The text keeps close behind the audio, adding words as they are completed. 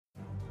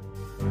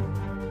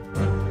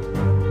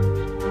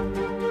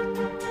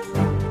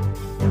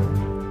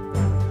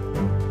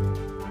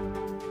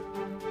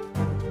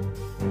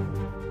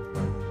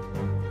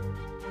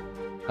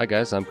Hi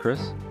guys, I'm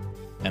Chris,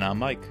 And I'm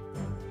Mike.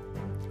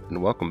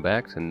 and welcome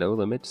back to No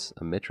Limits,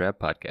 a Mitch Rap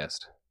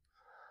podcast.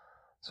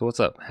 So what's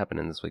up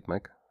happening this week,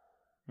 Mike?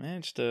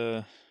 Man, just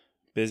a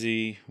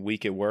busy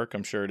week at work.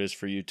 I'm sure it is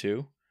for you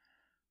too.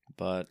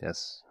 But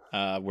Yes.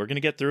 we're going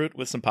to get through it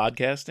with some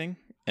podcasting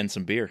and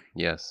some beer.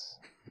 Yes.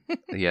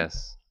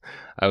 Yes.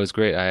 I was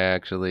great. I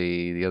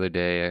actually, the other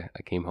day,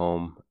 I came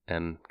home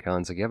and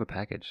Caroline's like, you have a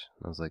package.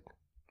 And I was like,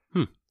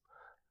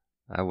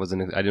 I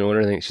didn't order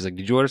anything. She's like,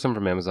 did you order something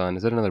from Amazon?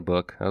 Is it another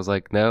book? I was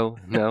like, no,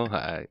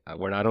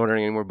 we're not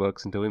ordering any more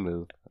books until we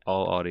move.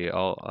 All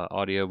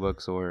audio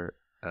books or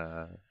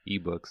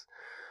ebooks.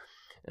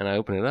 And I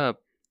opened it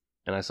up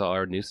and I saw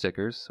our new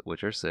stickers,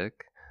 which are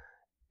sick.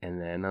 And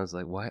then I was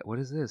like, what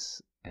is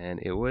this? And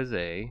it was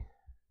a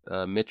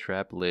Mitch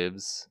Rap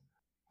Lives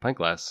pint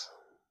glass.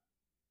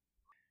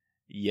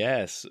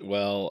 Yes.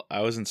 Well,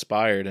 I was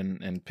inspired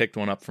and picked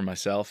one up for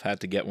myself. Had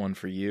to get one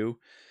for you.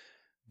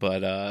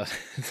 But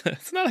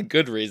it's not a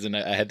good reason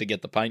I had to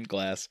get the pint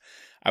glass.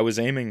 I was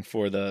aiming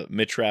for the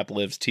Mitch Rap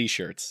Lives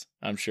t-shirts.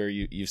 I'm sure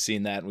you've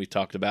seen that and we've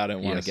talked about it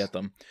and want to get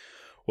them.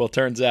 Well, it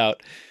turns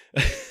out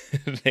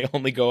they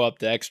only go up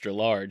to extra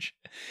large.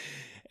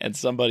 And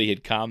somebody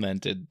had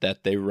commented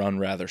that they run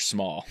rather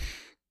small.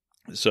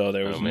 So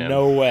there was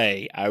no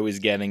way I was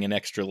getting an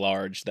extra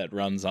large that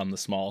runs on the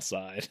small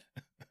side.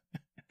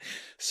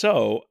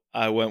 So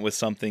I went with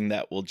something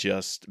that will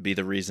just be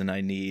the reason I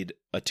need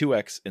a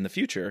 2X in the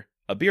future,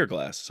 a beer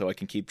glass, so I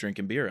can keep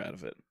drinking beer out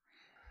of it.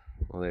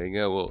 Well, there you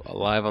go. Well,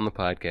 live on the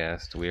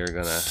podcast, we are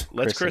going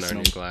to christen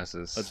our new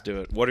glasses. Let's do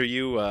it. What are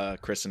you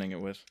christening it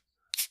with?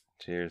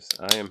 Cheers.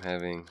 I am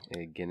having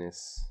a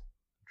Guinness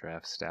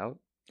Draft Stout.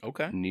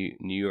 Okay. New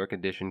York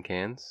edition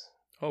cans.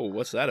 Oh,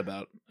 what's that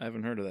about? I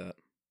haven't heard of that.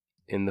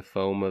 In the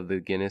foam of the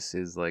Guinness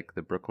is like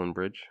the Brooklyn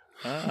Bridge.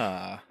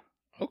 Ah,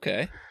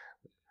 okay.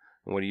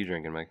 What are you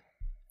drinking, Mike?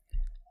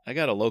 I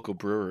got a local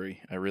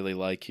brewery I really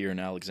like here in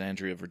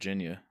Alexandria,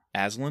 Virginia.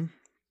 Aslan.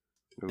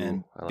 Ooh,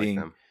 and I like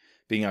them.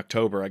 Being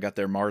October, I got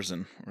their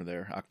Marzen, or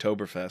their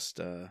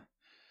Oktoberfest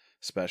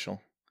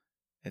special.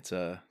 It's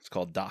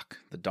called Doc,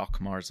 the Doc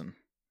Marzen.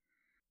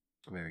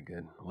 Very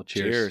good. Well,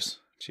 cheers.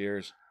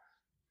 Cheers.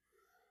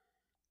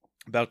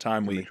 About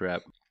time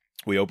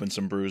we opened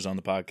some brews on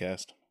the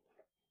podcast.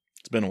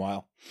 It's been a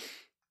while.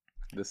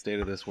 The state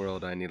of this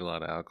world, I need a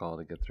lot of alcohol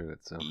to get through it.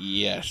 So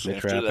yes,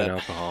 Mitch Rap and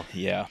alcohol.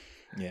 Yeah.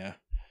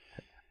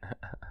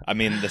 I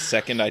mean, the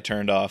second I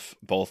turned off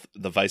both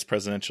the vice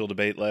presidential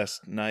debate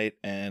last night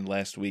and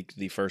last week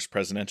the first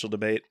presidential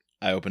debate,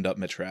 I opened up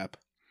Mitch Rap.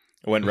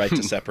 I went right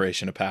to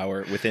separation of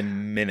power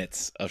within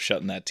minutes of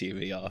shutting that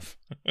TV off.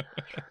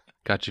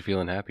 Got you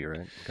feeling happy,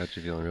 right? Got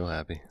you feeling real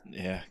happy.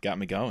 Yeah, got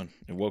me going.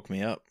 It woke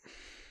me up.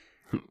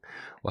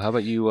 Well, how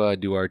about you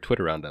do our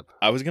Twitter roundup?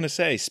 I was going to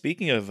say,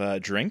 speaking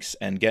of drinks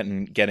and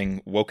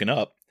getting woken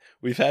up,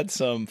 we've had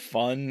some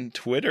fun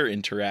Twitter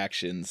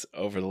interactions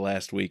over the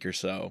last week or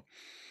so.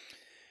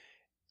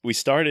 We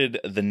started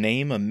the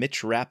Name a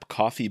Mitch Rap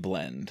coffee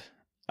blend.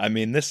 I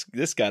mean,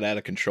 this got out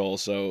of control.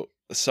 So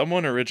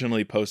someone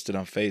originally posted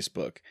on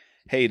Facebook,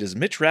 hey, does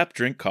Mitch Rap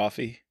drink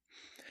coffee?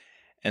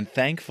 And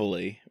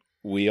thankfully,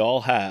 we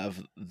all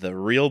have the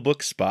Real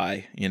Book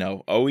Spy,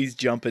 always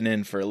jumping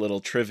in for a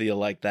little trivia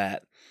like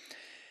that.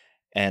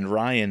 And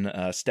Ryan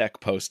Steck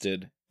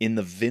posted, in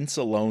the Vince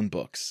Alone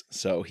books,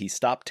 so he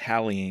stopped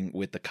tallying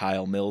with the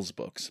Kyle Mills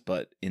books,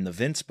 but in the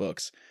Vince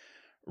books,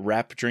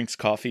 Rap drinks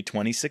coffee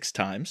 26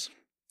 times.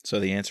 So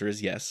the answer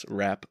is yes,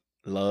 Rap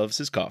loves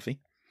his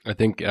coffee. I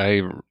think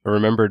I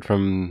remembered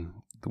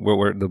from the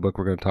book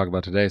we're going to talk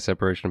about today,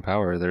 Separation of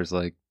Power, there's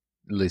like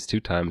at least 2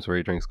 times where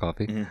he drinks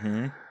coffee.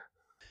 Mm-hmm.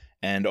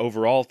 And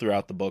overall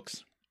throughout the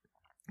books,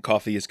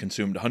 coffee is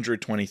consumed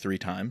 123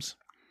 times.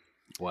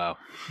 Wow.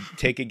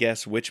 Take a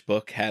guess which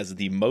book has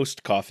the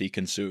most coffee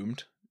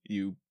consumed.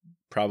 You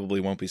probably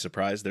won't be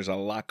surprised. There's a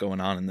lot going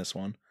on in this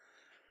one.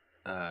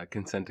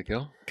 Consent to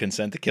Kill?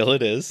 Consent to Kill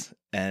it is.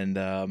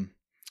 And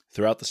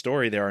throughout the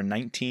story, there are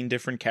 19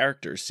 different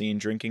characters seen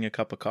drinking a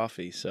cup of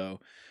coffee. So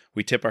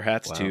we tip our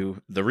hats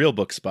to the Real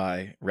Book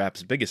Spy,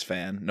 Rap's biggest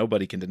fan.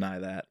 Nobody can deny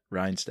that,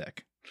 Ryan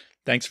Steck.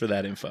 Thanks for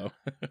that info.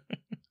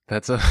 I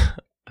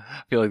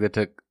feel like that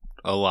took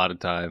a lot of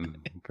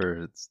time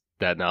for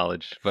that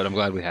knowledge, but I'm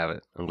glad we have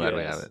it. We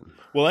have it.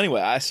 Well,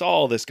 anyway, I saw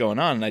all this going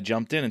on and I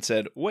jumped in and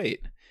said,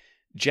 wait,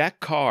 Jack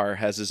Carr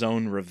has his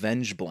own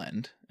Revenge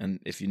blend.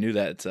 And if you knew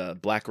that, it's a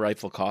Black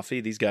Rifle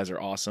Coffee. These guys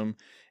are awesome.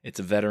 It's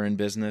a veteran-owned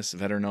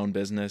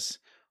business,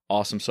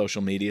 awesome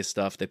social media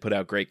stuff. They put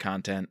out great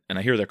content, and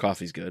I hear their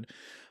coffee's good.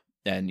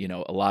 And,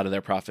 a lot of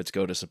their profits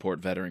go to support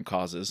veteran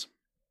causes.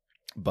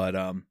 But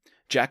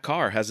Jack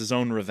Carr has his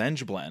own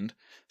Revenge blend.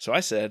 So I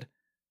said,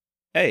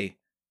 hey,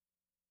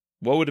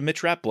 what would a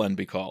Mitch Rap blend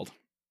be called?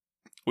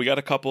 We got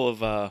a couple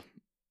of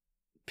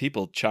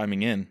people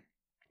chiming in.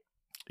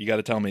 You got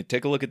to tell me.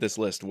 Take a look at this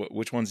list.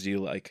 Which ones do you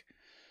like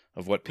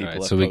of what people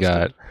have so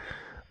posted?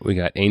 we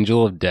got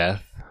Angel of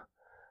Death,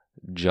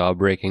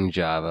 Jawbreaking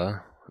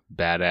Java,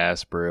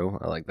 Badass Brew.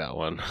 I like that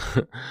one.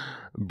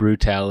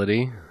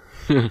 Brutality,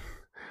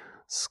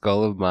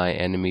 Skull of My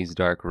Enemy's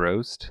Dark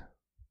Roast,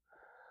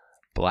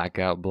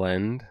 Blackout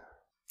Blend.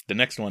 The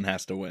next one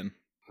has to win.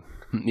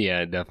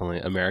 Yeah, definitely.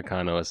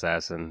 Americano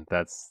Assassin.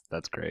 That's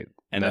great.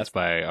 And And that's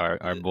by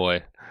our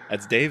boy.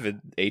 That's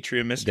David,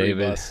 Atrium Mystery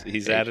David, Bus.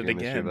 He's at it Atrium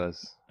Mystery again.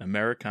 Bus.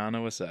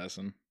 Americano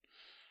Assassin.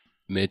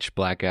 Mitch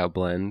Blackout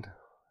Blend.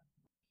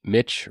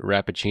 Mitch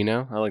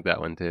Rappuccino. I like that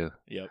one too.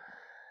 Yep.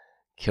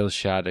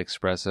 Killshot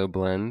Espresso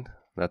Blend.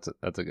 That's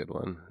a good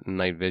one.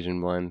 Night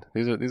Vision Blend.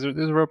 These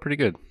are all pretty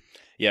good.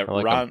 Yeah, I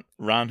like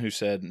Ron, who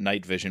said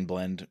Night Vision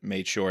Blend,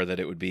 made sure that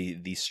it would be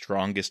the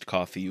strongest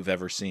coffee you've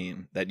ever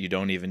seen. That you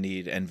don't even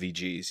need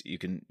NVGs.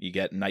 You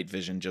get Night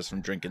Vision just from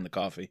drinking the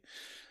coffee.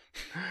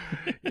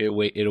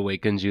 It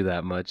awakens you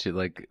that much. It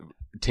like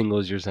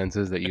tingles your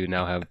senses that you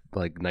now have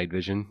like night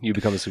vision. You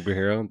become a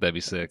superhero. That'd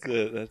be sick.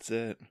 That's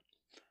it.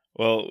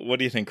 Well, what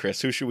do you think,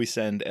 Chris? Who should we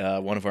send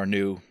one of our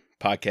new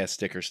podcast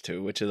stickers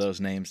to? Which of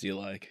those names do you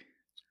like?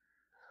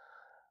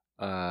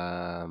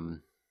 I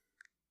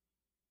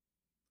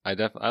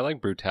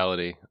like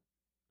Brutality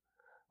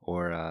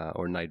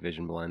or Night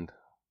Vision Blend.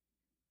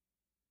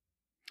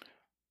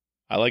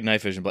 I like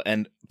Night Vision Blend.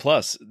 And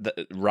plus,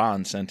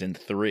 Ron sent in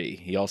 3.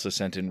 He also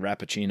sent in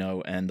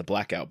Rappuccino and the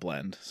Blackout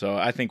Blend. So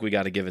I think we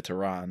got to give it to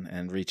Ron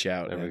and reach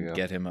out and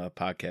get him a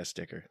podcast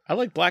sticker. I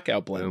like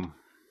Blackout Blend. Boom.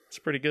 It's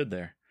pretty good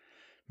there.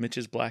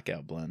 Mitch's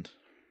Blackout Blend.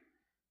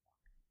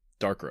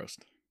 Dark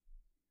Roast.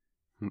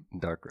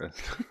 Dark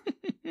Roast.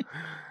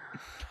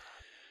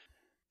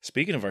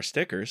 Speaking of our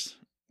stickers,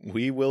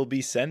 we will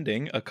be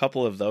sending a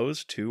couple of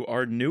those to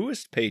our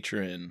newest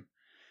patron.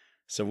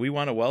 So we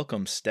want to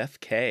welcome Steph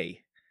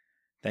K.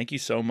 Thank you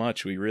so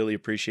much. We really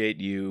appreciate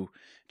you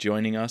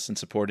joining us and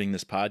supporting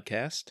this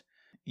podcast.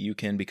 You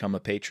can become a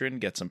patron,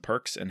 get some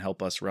perks, and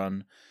help us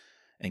run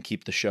and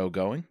keep the show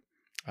going.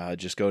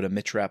 Just go to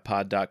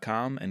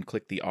mitchrappod.com and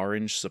click the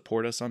orange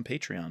Support Us on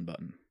Patreon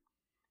button.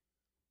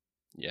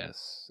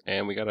 Yes.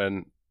 And we got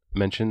to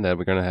mention that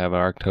we're going to have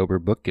our October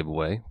book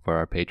giveaway for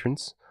our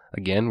patrons.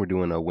 Again, we're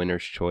doing a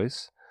winner's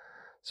choice.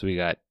 So we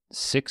got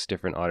 6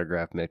 different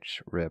autographed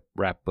Mitch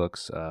rap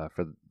books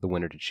for the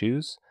winner to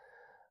choose.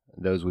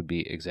 Those would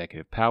be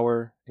Executive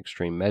Power,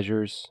 Extreme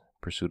Measures,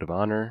 Pursuit of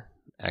Honor,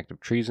 Act of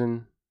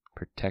Treason,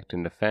 Protect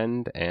and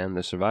Defend, and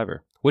The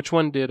Survivor. Which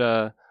one did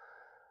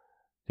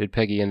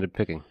Peggy end up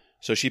picking?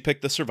 So she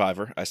picked The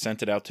Survivor. I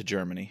sent it out to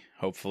Germany.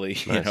 Hopefully,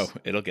 nice.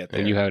 It'll get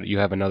there. And you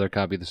have another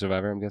copy of The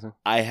Survivor, I'm guessing?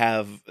 I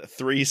have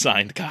 3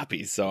 signed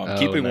copies, so I'm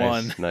keeping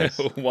one. Nice.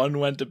 One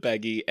went to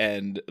Peggy,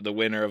 and the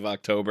winner of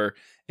October,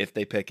 if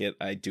they pick it,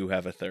 I do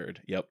have a 3rd.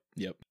 Yep.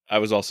 I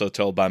was also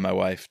told by my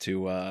wife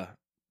to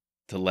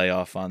lay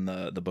off on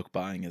the book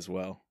buying as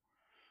well.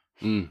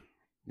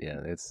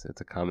 Yeah, it's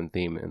a common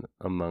theme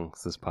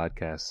amongst this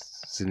podcast,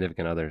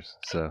 significant others.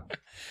 So,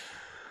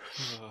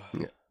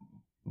 yeah.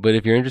 But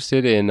if you're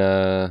interested in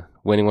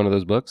winning one of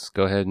those books,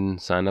 go ahead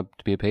and sign up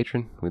to be a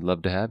patron. We'd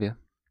love to have you.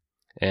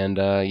 And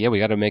we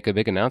got to make a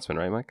big announcement,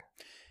 right, Mike?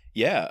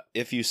 Yeah,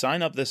 if you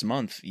sign up this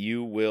month,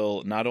 you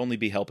will not only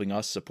be helping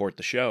us support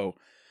the show,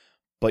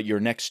 but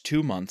your next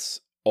 2 months,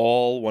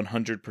 all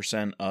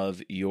 100%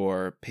 of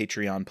your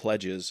Patreon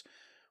pledges,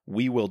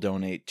 we will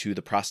donate to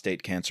the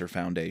Prostate Cancer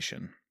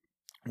Foundation.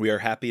 We are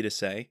happy to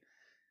say,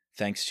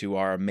 thanks to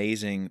our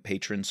amazing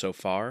patrons so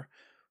far,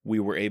 we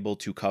were able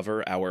to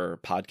cover our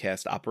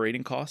podcast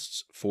operating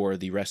costs for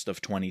the rest of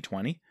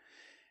 2020.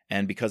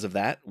 And because of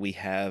that, we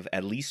have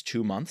at least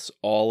 2 months,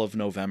 all of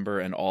November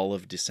and all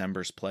of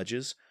December's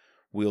pledges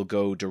will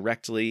go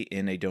directly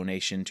in a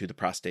donation to the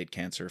Prostate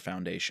Cancer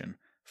Foundation,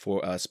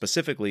 for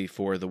specifically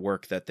for the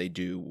work that they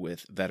do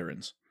with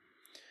veterans.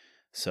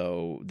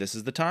 So this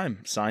is the time.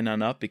 Sign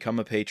on up, become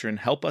a patron,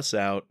 help us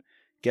out,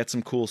 get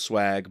some cool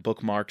swag,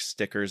 bookmarks,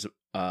 stickers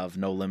of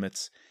No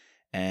Limits,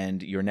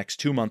 and your next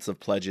 2 months of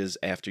pledges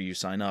after you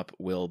sign up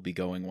will be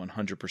going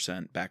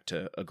 100% back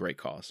to a great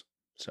cause.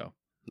 So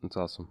that's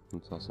awesome.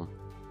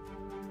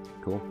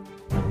 Cool.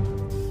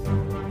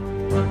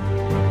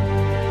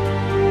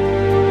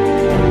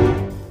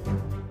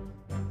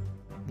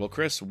 Well,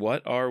 Chris,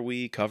 what are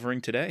we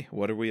covering today?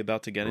 What are we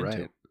about to get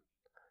into?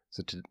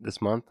 So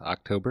this month,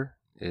 October,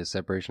 is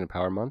Separation of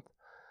Power Month.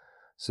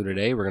 So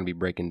today we're going to be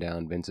breaking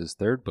down Vince's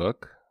 3rd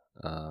book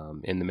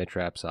in the Mitch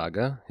Rapp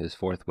saga, his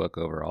 4th book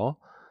overall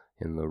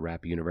in the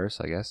rap universe,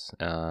 I guess.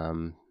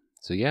 We're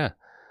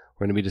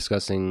going to be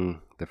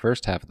discussing the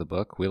first half of the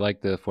book. We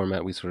like the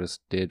format we sort of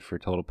did for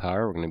Total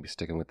Power. We're going to be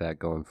sticking with that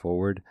going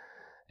forward.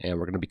 And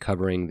we're going to be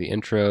covering the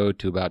intro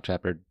to about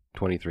chapter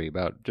 23,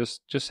 about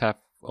just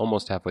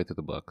almost halfway through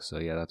the book. So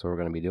yeah, that's what we're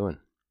going to be doing.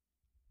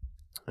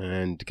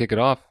 And to kick it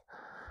off,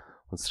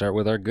 let's start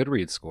with our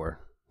Goodreads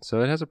score.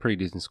 So it has a pretty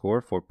decent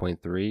score,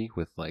 4.3,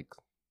 with I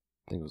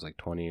think it was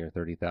 20 or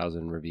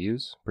 30,000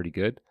 reviews. Pretty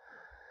good.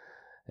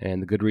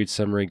 And the Goodreads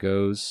summary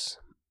goes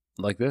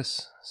like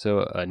this.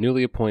 So a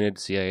newly appointed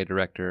CIA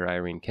director,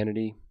 Irene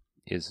Kennedy,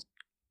 is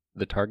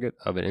the target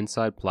of an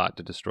inside plot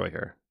to destroy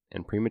her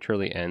and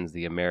prematurely ends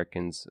the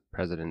American's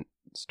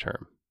president's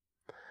term.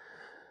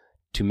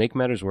 To make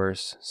matters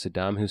worse,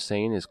 Saddam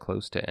Hussein is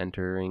close to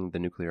entering the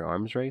nuclear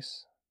arms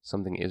race,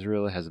 something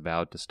Israel has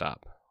vowed to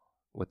stop.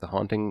 With the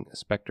haunting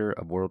specter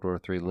of World War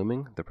III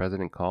looming, the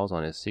president calls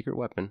on his secret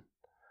weapon,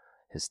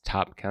 his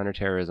top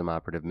counterterrorism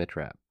operative, Mitch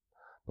Rapp.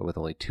 But with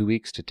only 2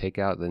 weeks to take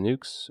out the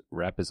nukes,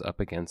 Rapp is up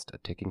against a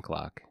ticking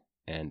clock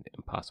and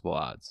impossible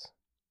odds.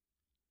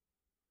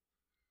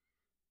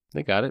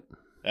 They got it.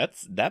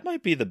 That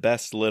might be the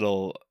best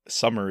little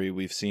summary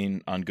we've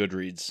seen on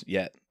Goodreads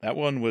yet. That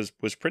one was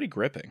pretty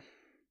gripping.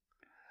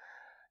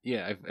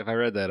 Yeah, if I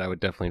read that, I would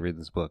definitely read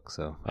this book.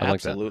 So I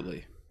like that.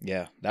 Absolutely.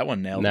 Yeah, that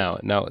one nailed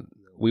it. Now,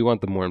 we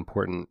want the more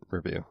important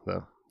review,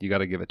 though. You got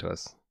to give it to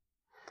us.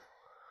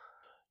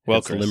 Well,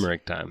 it's Chris,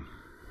 limerick time.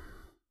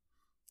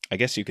 I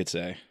guess you could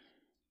say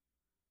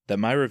that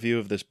my review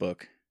of this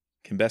book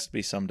can best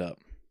be summed up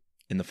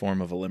in the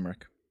form of a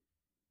limerick.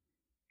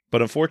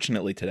 But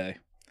unfortunately today,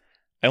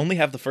 I only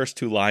have the first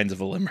 2 lines of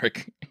a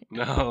limerick.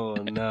 No.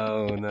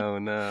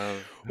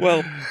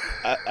 Well,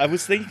 I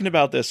was thinking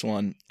about this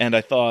one, and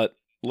I thought,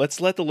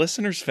 let's let the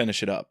listeners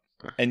finish it up.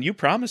 And you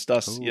promised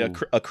us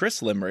a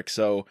Chris limerick,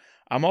 so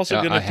I'm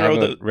also going to throw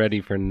the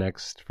ready for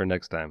next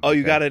time. Oh, okay.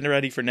 You got it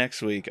ready for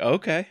next week.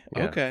 Okay.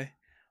 Yeah. Okay.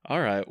 All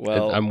right.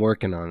 Well, I'm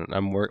working on it.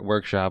 I'm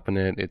workshopping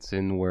it. It's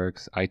in the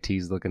works.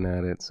 IT's looking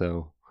at it,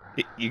 so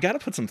you got to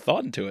put some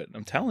thought into it.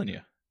 I'm telling you.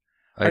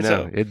 I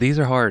know. These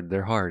are hard.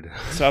 They're hard.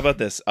 So how about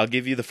this? I'll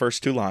give you the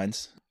first 2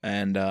 lines,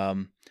 and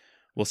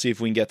we'll see if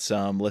we can get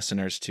some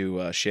listeners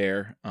to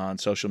share on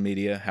social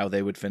media how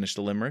they would finish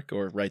the limerick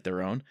or write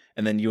their own,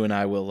 and then you and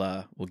I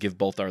will give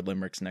both our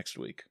limericks next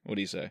week. What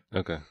do you say?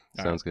 Okay,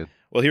 sounds good.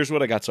 Well, here's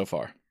what I got so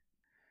far.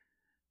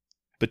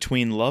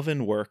 Between love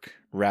and work,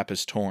 Rapp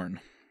is torn.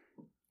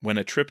 When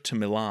a trip to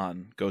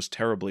Milan goes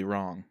terribly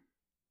wrong.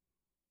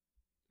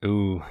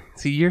 Ooh,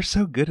 see, you're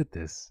so good at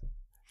this.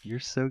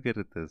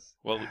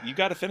 Well, you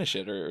got to finish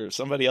it, or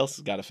somebody else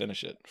has got to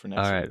finish it for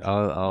next week.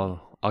 All right,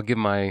 I'll give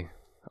my.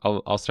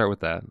 I'll start with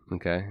that,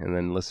 okay? And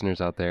then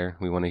listeners out there,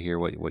 we want to hear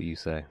what you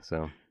say.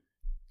 So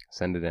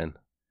send it in.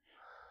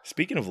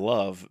 Speaking of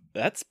love,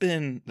 that's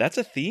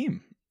a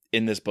theme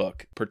in this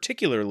book,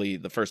 particularly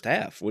the first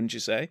half, wouldn't you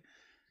say?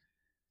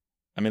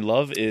 I mean,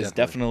 love is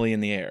definitely in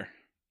the air.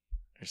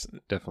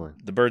 Definitely.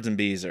 The birds and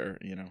bees are,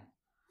 a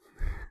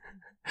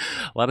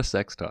lot of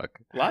sex talk.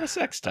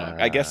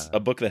 I guess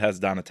a book that has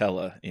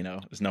Donatella,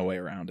 there's no way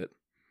around it.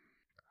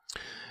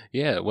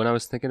 Yeah, when I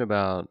was thinking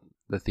about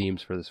the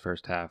themes for this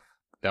first half,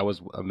 that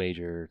was a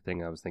major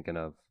thing I was thinking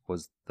of,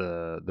 was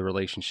the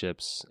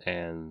relationships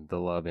and the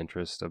love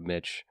interest of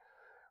Mitch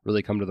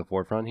really come to the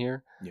forefront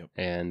here. Yep.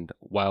 And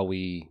while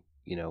we've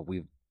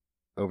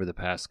over the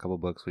past couple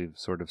books, we've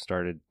sort of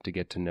started to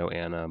get to know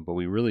Anna, but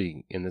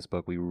in this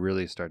book, we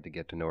really start to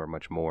get to know her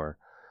much more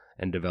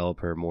and develop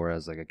her more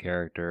as like a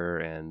character,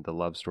 and the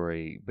love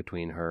story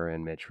between her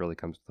and Mitch really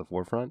comes to the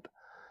forefront.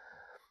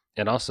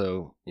 And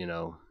also,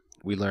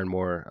 we learn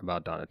more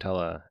about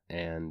Donatella,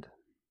 and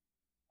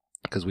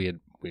because we had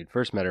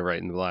first met her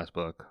right in the last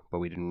book, but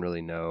we didn't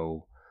really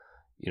know,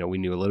 we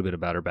knew a little bit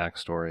about her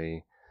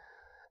backstory.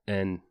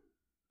 And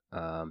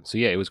so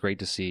yeah, it was great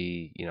to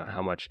see,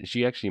 how much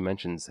she actually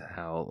mentions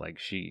how like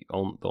the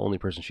only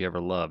person she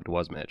ever loved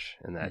was Mitch,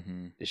 and that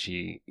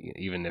she,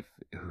 even if,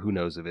 who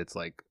knows if it's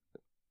like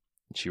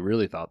she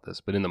really thought this,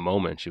 but in the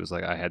moment she was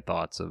like, I had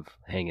thoughts of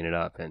hanging it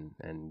up and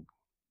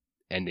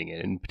ending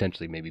it and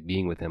potentially maybe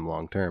being with him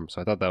long term. So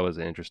I thought that was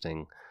an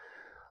interesting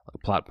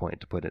plot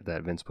point to put it,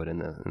 that Vince put in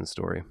the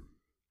story.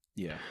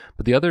 Yeah.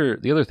 But the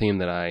other theme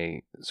that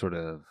I sort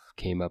of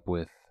came up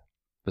with,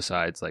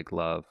 besides like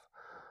love,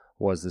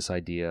 was this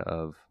idea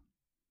of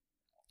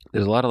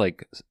there's a lot of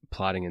like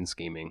plotting and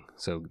scheming,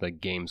 so like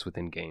games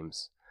within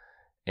games,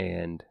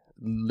 and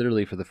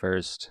literally for the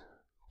first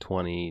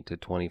 20 to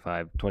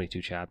 25,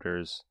 22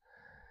 chapters,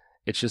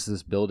 it's just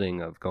this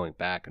building of going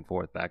back and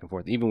forth.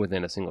 Even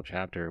within a single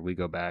chapter, we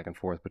go back and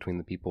forth between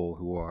the people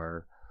who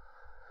are,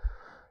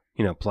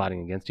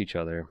 plotting against each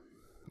other.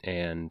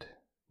 And,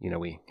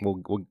 we're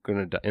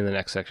going to, in the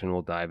next section,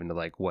 we'll dive into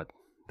like what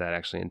that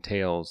actually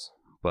entails.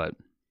 But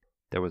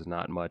there was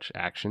not much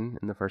action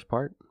in the first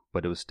part,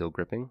 but it was still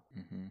gripping.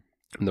 Mm-hmm.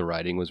 And the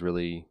writing was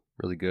really,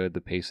 really good.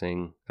 The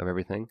pacing of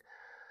everything.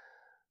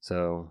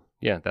 So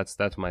yeah, that's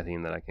my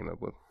theme that I came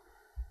up with.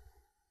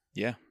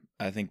 Yeah,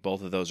 I think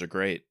both of those are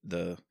great.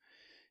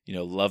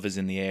 Love is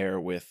in the air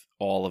with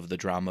all of the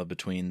drama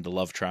between the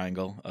love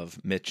triangle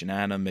of Mitch and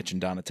Anna, Mitch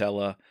and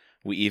Donatella.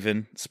 We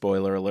even,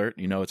 spoiler alert,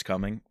 it's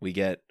coming, we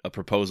get a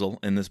proposal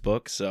in this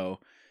book, so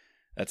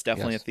that's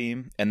definitely a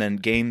theme. And then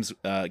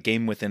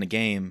game within a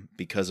game,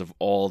 because of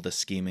all the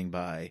scheming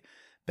by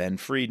Ben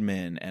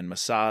Friedman, and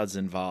Mossad's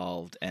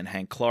involved, and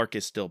Hank Clark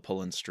is still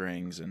pulling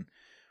strings, and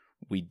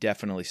we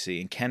definitely see,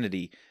 and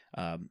Kennedy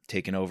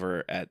taken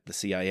over at the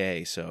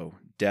CIA, so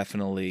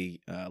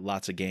definitely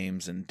lots of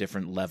games and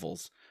different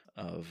levels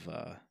of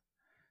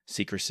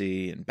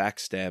secrecy and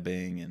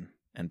backstabbing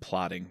and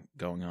plotting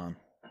going on.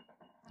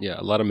 Yeah,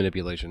 a lot of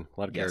manipulation, a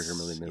lot of character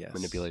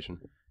manipulation.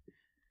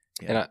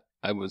 Yeah.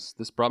 And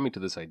this brought me to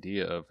this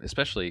idea of,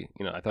 especially,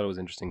 I thought it was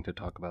interesting to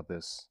talk about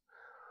this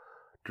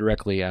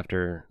directly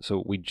after,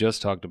 so we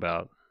just talked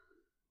about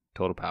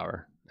Total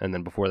Power, and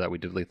then before that we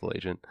did Lethal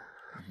Agent.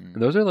 Mm-hmm.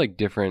 Those are like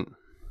different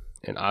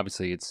and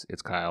obviously it's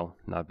Kyle,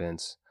 not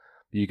Vince.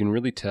 You can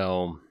really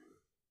tell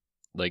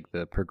like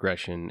the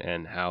progression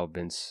and how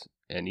Vince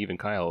and even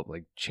Kyle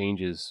like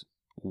changes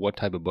what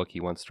type of book he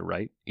wants to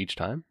write each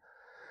time.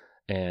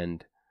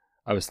 And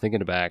I was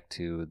thinking back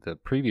to the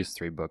previous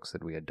 3 books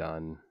that we had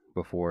done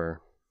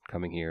before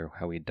coming here,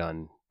 how we'd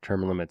done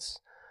Term Limits,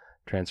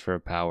 Transfer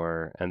of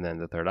Power, and then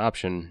the Third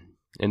Option.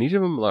 And each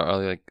of them are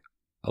like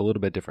a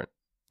little bit different,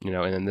 you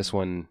know, and then this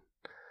one,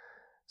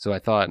 so I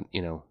thought,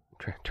 you know,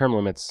 Term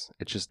Limits,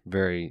 it's just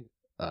very,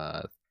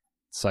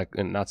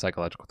 not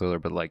psychological thriller,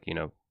 but like, you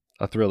know,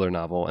 a thriller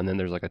novel. And then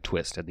there's like a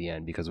twist at the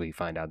end because we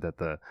find out that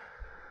the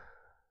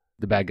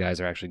bad guys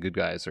are actually good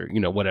guys or, you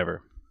know,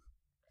 whatever.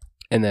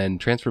 And then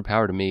Transfer of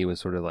Power to me was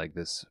sort of like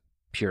this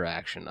pure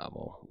action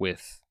novel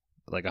with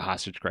like a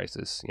hostage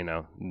crisis, you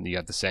know, you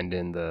have to send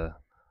in the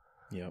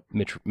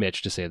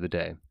Mitch to save the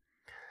day.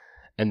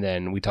 And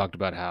then we talked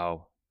about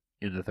how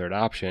in the Third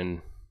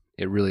Option,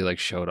 it really like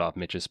showed off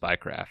Mitch's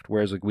spycraft.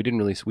 Whereas like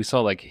we saw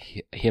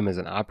like him as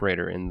an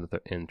operator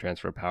in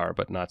Transfer of Power,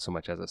 but not so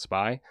much as a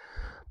spy.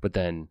 But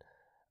then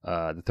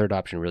the Third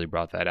Option really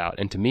brought that out.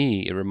 And to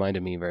me, it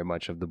reminded me very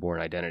much of The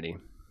Bourne Identity.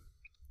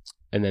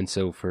 And then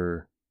so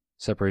for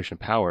Separation of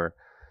Power,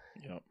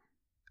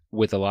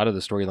 with a lot of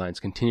the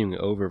storylines continuing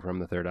over from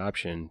the Third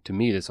Option, to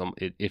me,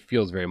 it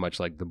feels very much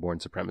like The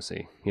Bourne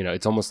Supremacy. You know,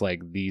 it's almost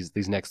like these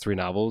next 3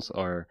 novels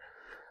are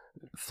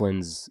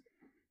Flynn's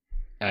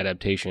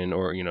adaptation,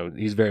 or, you know,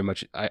 he's very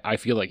much, I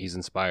feel like he's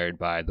inspired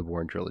by the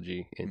Bourne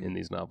trilogy in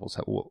these novels.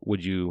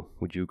 Would you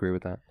agree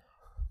with that?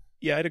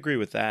 Yeah, I'd agree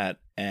with that.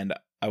 And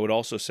I would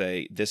also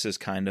say this is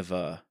kind of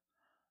a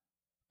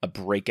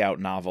breakout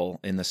novel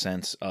in the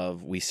sense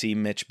of we see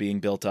Mitch being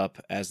built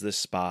up as this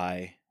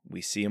spy.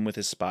 We see him with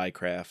his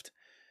spycraft.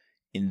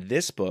 In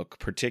this book,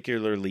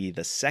 particularly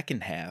the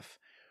second half,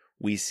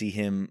 we see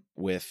him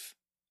with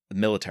the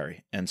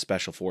military and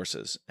special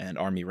forces and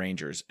Army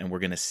Rangers, and we're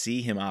going to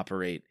see him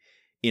operate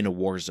in a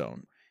war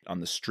zone on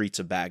the streets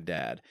of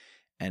Baghdad,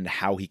 and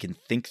how he can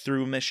think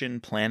through a mission,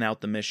 plan out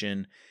the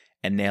mission,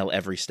 and nail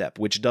every step,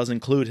 which does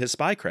include his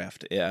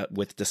spycraft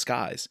with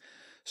disguise.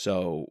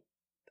 So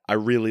I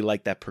really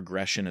like that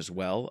progression as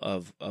well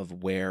of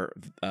where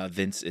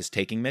Vince is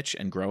taking Mitch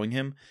and growing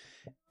him.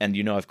 And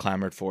you know, I've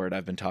clamored for it.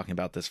 I've been talking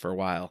about this for a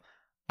while.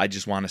 I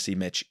just want to see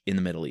Mitch in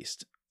the Middle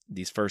East.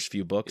 These first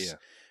few books,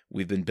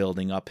 we've been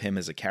building up him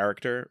as a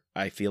character.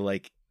 I feel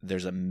like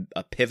there's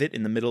a pivot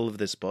in the middle of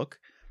this book,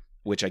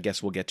 which I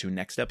guess we'll get to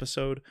next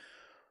episode,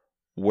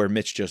 where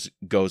Mitch just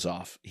goes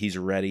off. He's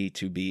ready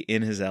to be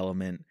in his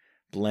element,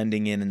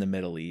 blending in the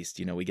Middle East.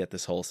 You know, we get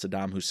this whole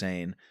Saddam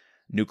Hussein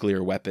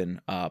nuclear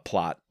weapon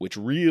plot, which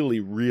really,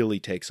 really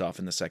takes off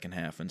in the second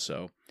half. And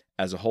so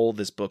as a whole,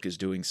 this book is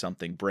doing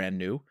something brand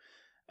new.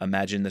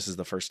 Imagine this is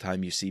the first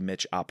time you see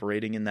Mitch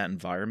operating in that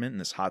environment, in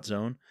this hot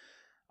zone.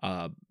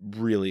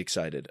 Really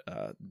excited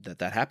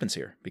that happens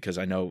here, because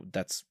I know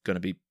that's going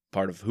to be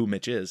part of who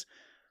Mitch is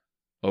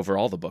over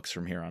all the books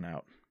from here on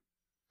out.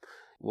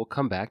 We'll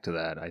come back to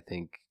that. I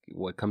think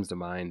what comes to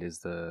mind is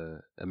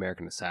the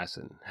American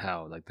Assassin,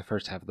 how like the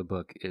first half of the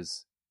book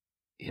is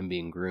him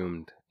being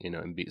groomed, you know,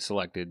 and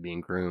selected,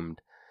 being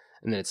groomed.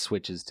 And then it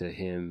switches to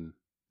him.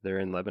 They're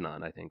in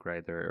Lebanon, I think,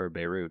 right? Or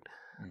Beirut.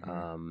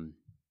 Mm-hmm.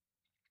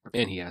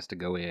 And he has to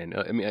go in.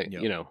 I mean,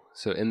 you know,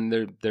 so,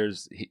 and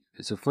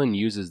so Flynn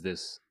uses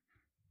this,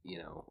 you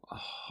know, a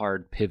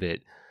hard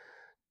pivot,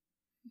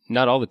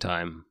 not all the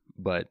time,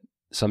 but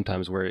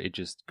sometimes where it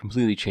just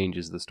completely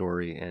changes the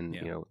story. And,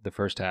 you know, the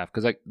first half,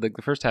 because like the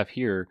first half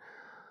here,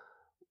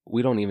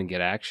 we don't even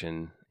get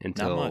action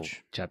until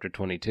chapter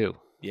 22.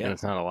 Yeah. And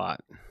it's not a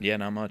lot. Yeah,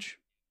 not much.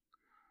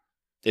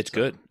 It's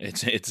good.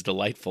 It's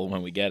delightful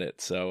when we get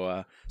it.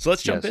 So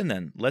let's jump in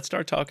then. Let's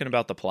start talking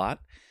about the plot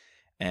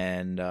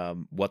and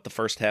what the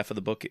first half of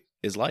the book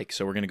is like.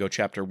 So we're going to go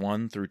chapter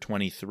 1 through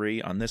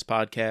 23 on this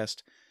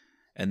podcast,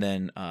 and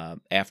then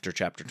after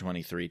chapter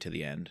 23 to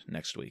the end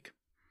next week.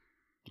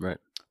 Right.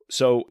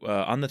 So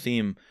on the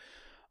theme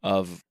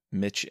of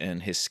Mitch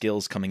and his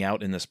skills coming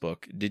out in this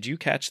book, did you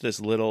catch this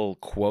little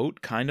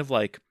quote, kind of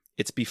like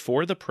it's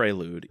before the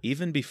prelude,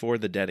 even before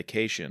the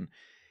dedication?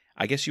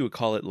 I guess you would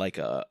call it like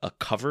a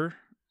cover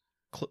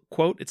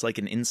quote. It's like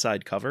an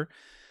inside cover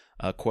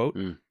quote.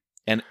 Mm.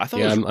 And I thought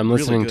it was I'm really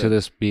listening good. To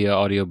this via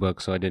audiobook,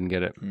 so I didn't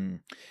get it.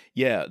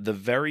 Yeah, the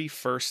very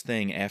first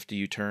thing after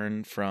you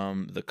turn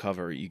from the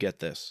cover, you get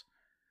this.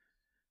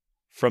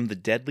 From the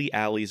deadly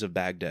alleys of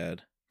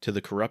Baghdad to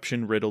the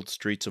corruption-riddled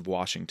streets of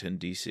Washington,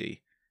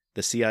 D.C.,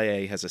 the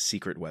CIA has a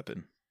secret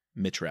weapon,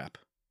 Mitch Rapp.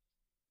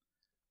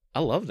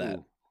 I love that.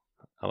 Ooh,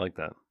 I like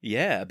that.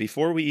 Yeah,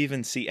 before we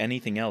even see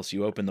anything else,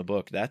 you open the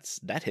book.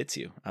 That hits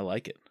you. I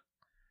like it.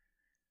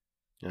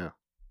 Yeah.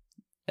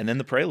 And then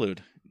the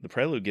prelude. The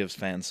prelude gives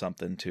fans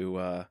something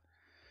to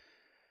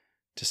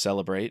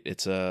celebrate.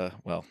 It's a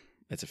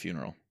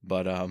funeral,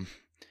 but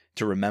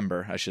to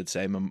remember, I should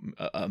say,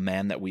 a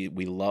man that we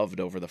loved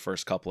over the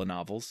first couple of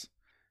novels,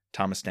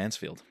 Thomas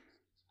Stansfield.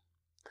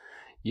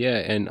 Yeah,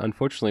 and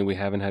unfortunately, we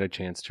haven't had a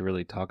chance to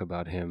really talk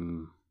about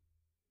him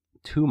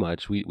too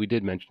much. We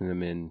did mention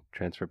him in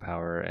Transfer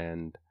Power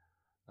and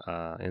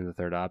in the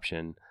third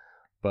option.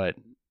 But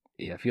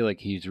yeah, I feel like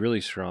he's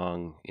really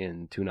strong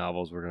in two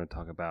novels we're going to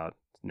talk about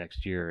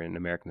next year, in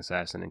American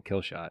Assassin and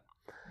Killshot.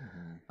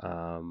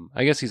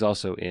 I guess he's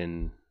also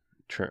in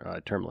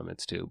Term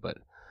Limits too, but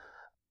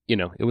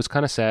it was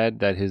kind of sad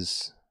that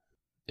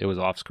it was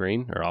off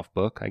screen or off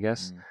book, I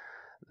guess.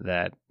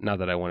 That, not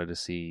that I wanted to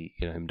see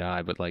him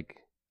die, but like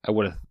I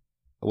would have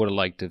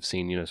liked to have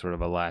seen sort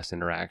of a last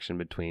interaction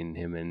between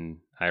him and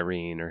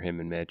Irene or him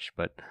and Mitch,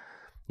 but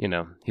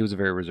he was a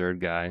very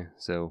reserved guy,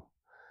 so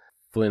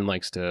Flynn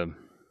likes to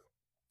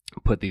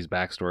put these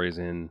backstories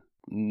in,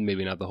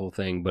 maybe not the whole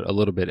thing, but a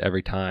little bit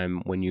every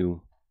time when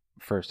you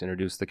first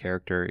introduce the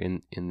character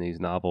in these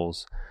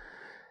novels,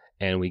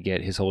 and we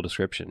get his whole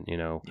description,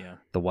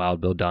 the Wild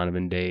Bill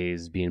Donovan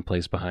days, being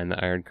placed behind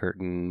the Iron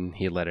Curtain,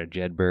 he led a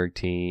Jedburgh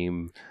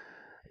team,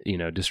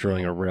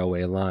 destroying a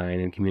railway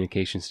line and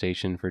communication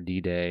station for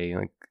D-Day,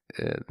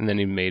 and then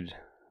he made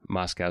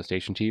Moscow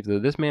station chief.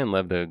 This man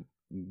lived a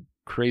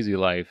crazy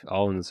life,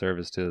 all in the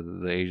service to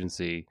the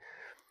agency,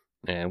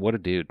 and what a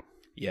dude.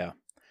 Yeah.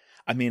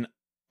 I mean,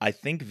 I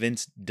think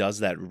Vince does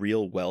that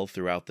real well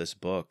throughout this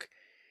book.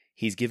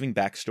 He's giving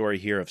backstory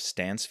here of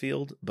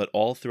Stansfield, but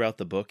all throughout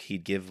the book,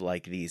 he'd give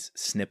like these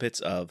snippets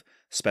of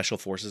special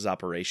forces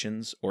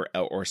operations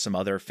or some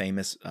other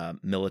famous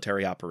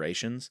military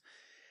operations,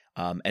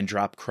 and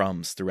drop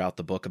crumbs throughout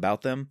the book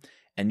about them.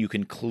 And you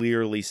can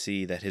clearly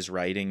see that his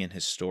writing and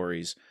his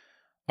stories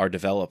are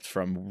developed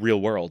from real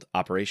world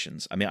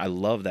operations. I mean, I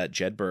love that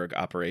Jedburgh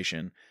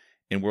operation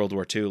in World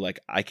War II. Like,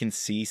 I can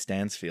see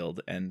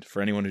Stansfield. And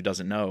for anyone who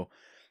doesn't know,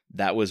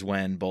 that was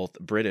when both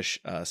British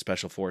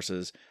special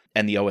forces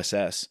and the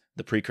OSS,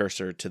 the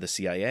precursor to the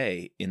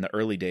CIA in the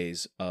early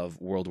days of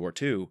World War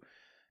II,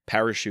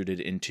 parachuted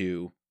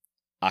into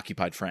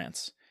occupied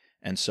France.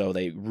 And so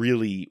they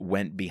really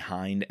went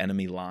behind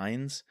enemy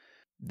lines.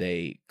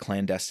 They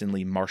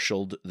clandestinely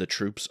marshaled the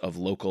troops of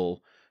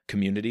local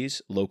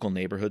communities, local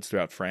neighborhoods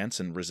throughout France,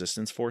 and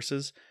resistance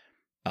forces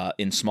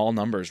in small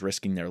numbers,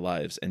 risking their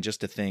lives. And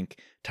just to think,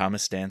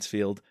 Thomas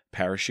Stansfield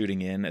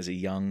parachuting in as a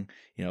young,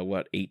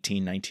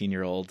 18,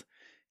 19-year-old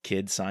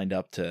kid, signed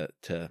up to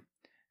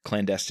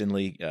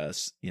clandestinely,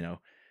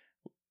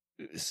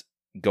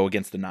 go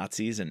against the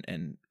Nazis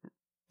and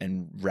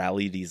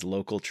rally these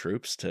local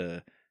troops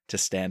to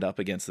stand up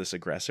against this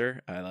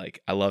aggressor.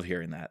 I love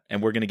hearing that.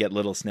 And we're going to get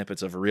little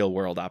snippets of real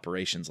world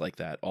operations like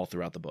that all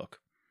throughout the book.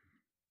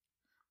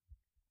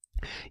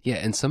 Yeah,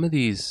 and some of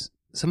these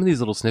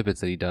little snippets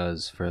that he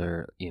does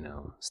for,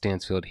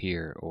 Stansfield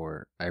here,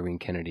 or Irene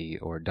Kennedy,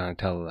 or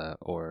Donatella,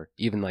 or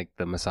even like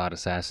the Mossad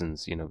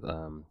assassins,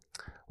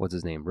 what's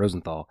his name,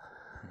 Rosenthal.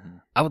 Mm-hmm.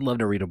 I would love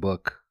to read a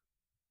book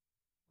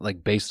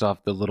like based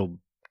off the little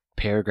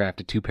paragraph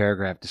to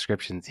 2-paragraph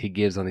descriptions he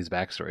gives on these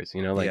backstories.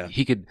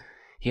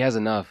 He has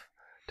enough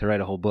to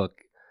write a whole book.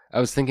 I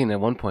was thinking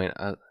at one point,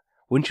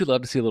 wouldn't you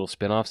love to see a little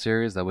spin-off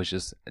series that was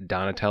just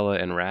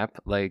Donatella and Rapp,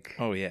 like,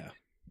 oh yeah,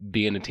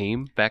 being a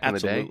team back in the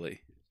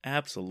day?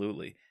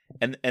 Absolutely.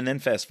 And then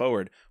fast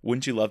forward,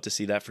 wouldn't you love to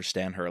see that for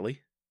Stan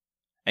Hurley?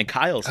 And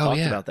Kyle's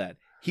talked about that.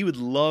 He would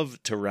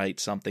love to write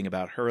something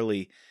about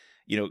Hurley.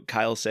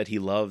 Kyle said he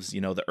loves,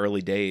 the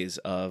early days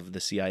of the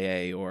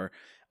CIA, or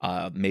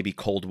maybe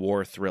Cold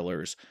War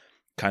thrillers,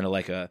 kind of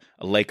like a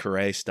Le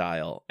Carré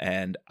style.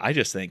 And I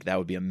just think that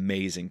would be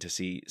amazing to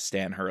see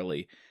Stan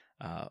Hurley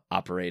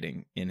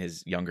operating in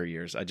his younger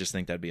years. I just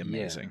think that'd be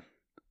amazing. Yeah.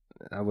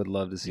 I would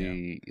love to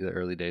see the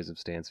early days of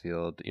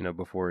Stansfield,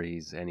 before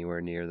he's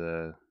anywhere near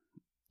the,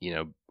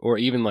 or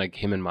even like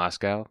him in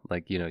Moscow.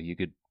 Like, you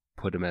could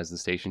put him as the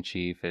station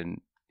chief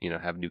and,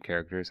 have new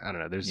characters. I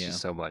don't know. There's just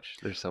so much.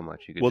 There's so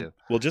much you could do.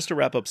 Well, just to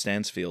wrap up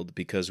Stansfield,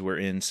 because we're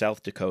in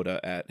South Dakota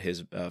at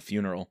his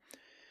funeral,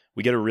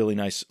 we get a really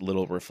nice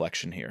little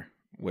reflection here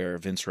where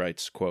Vince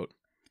writes, quote,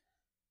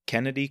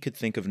 "Kennedy could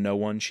think of no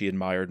one she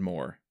admired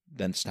more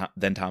than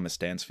Thomas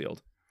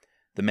Stansfield.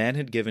 The man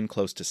had given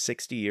close to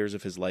 60 years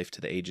of his life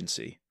to the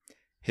agency,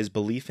 his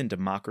belief in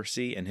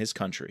democracy and his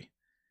country,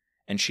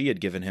 and she had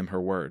given him her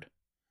word.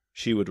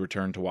 She would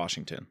return to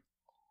Washington."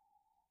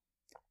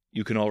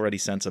 You can already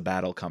sense a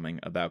battle coming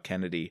about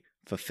Kennedy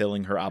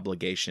fulfilling her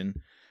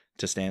obligation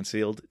to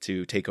Stansfield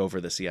to take over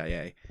the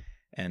CIA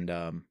and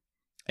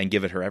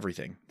give it her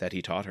everything that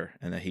he taught her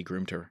and that he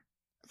groomed her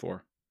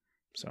for.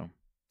 So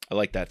I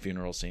like that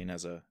funeral scene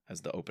as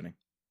the opening.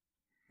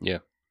 Yeah.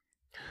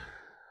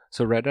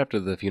 So right after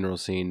the funeral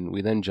scene,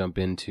 we then jump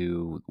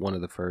into one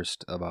of the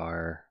first of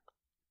our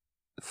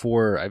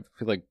 4, I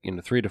feel like,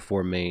 3 to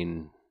 4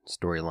 main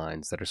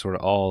storylines that are sort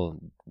of all,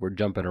 we're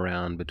jumping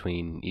around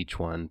between each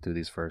one through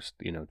these first,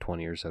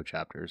 20 or so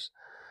chapters.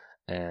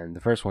 And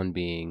the first one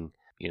being,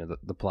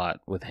 the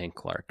plot with Hank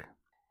Clark.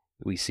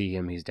 We see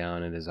him, he's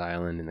down at his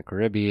island in the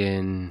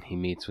Caribbean. He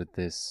meets with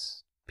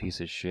this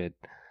piece of shit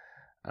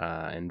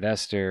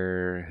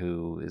investor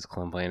who is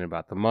complaining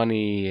about the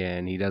money,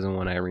 and he doesn't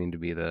want Irene to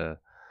be the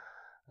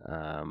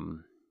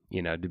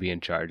to be in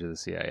charge of the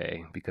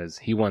CIA, because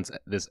he wants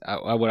this.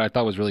 What I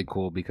thought was really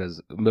cool,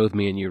 because both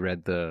me and you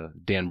read the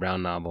Dan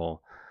Brown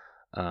novel,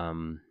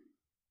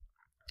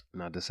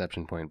 not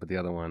Deception Point, but the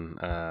other one,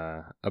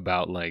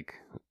 about like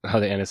how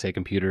the NSA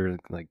computer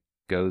like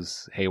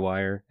goes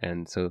haywire,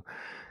 and so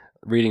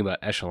reading about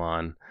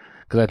Echelon,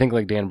 because I think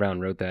like Dan Brown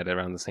wrote that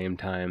around the same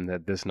time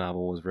that this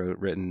novel was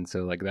written,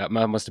 so like that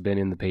must have been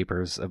in the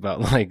papers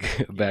about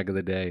like back of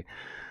the day.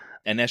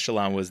 And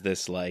Echelon was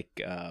this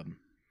like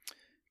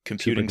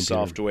computing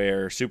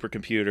software,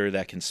 supercomputer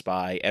that can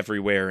spy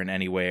everywhere and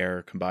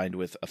anywhere, combined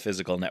with a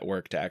physical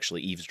network to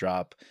actually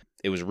eavesdrop.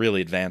 It was really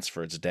advanced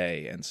for its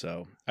day. And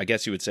so I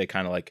guess you would say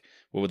kind of like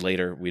what would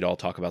later we'd all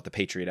talk about the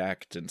Patriot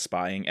Act and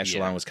spying.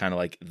 Echelon was kind of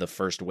like the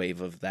first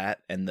wave of that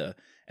and the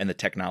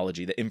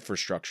technology, the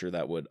infrastructure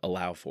that would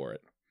allow for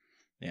it.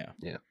 Yeah.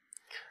 Yeah.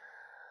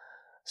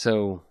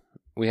 So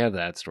we have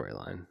that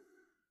storyline.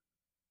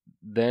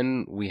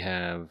 Then we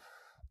have,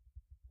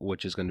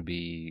 which is going to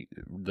be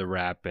the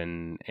Rapp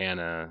and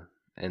Anna,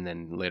 and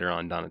then later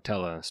on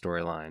Donatella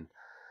storyline.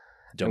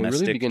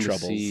 Domestic really begin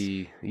troubles. To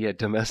see,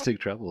 domestic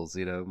troubles.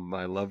 You know,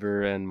 my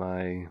lover and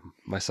my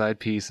side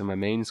piece and my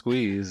main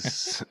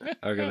squeeze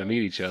are going to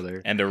meet each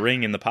other. And a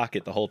ring in the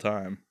pocket the whole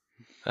time.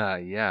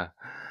 Yeah.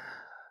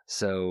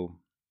 So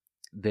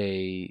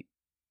we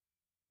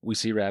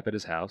see Rapp at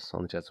his house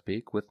on the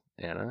Chesapeake with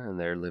Anna, and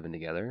they're living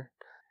together.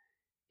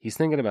 He's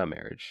thinking about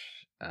marriage,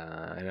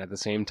 and at the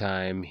same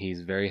time,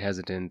 he's very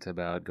hesitant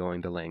about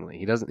going to Langley.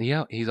 He doesn't.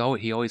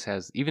 He always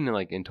has, even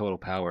in Total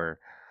Power,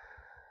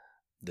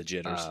 the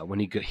jitters. When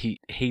he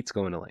hates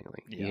going to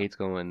Langley. Yeah. He hates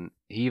going.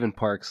 He even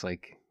parks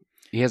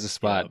he has a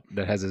spot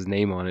that has his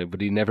name on it,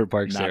 but he never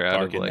parks Not there.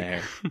 Parking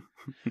there.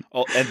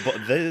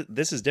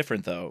 This is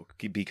different though,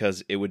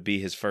 because it would be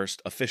his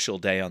first official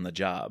day on the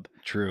job.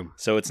 True.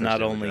 So it's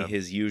not only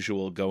his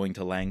usual going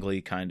to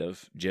Langley kind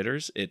of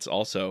jitters. It's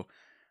also,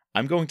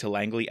 I'm going to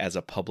Langley as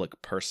a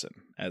public person,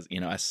 as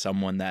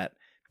someone that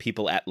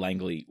people at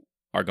Langley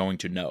are going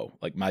to know.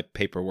 Like, my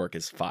paperwork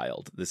is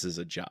filed. This is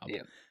a job.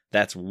 Yeah.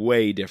 That's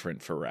way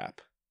different for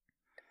Rapp.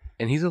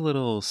 And he's a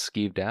little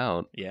skeeved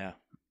out. Yeah.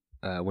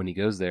 When he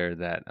goes there,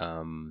 that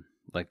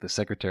the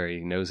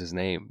secretary knows his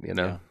name.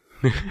 Yeah.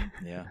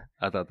 Yeah.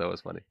 I thought that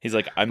was funny. He's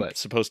like, I'm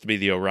supposed to be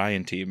the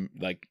Orion team.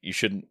 Like, you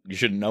shouldn't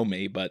know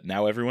me, but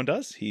now everyone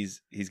does.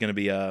 He's going to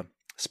be a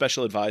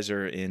special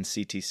advisor in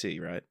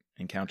CTC, right?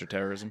 In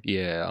counterterrorism.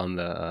 Yeah, on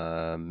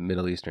the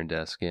Middle Eastern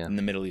desk. Yeah. In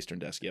the Middle Eastern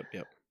desk. Yep.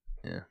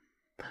 Yeah.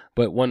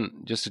 But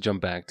just to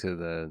jump back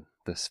to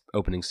this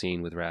opening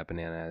scene with Rapp and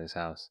Anna at his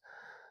house.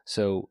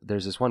 So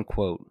there's this one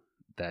quote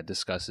that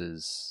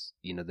discusses,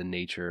 the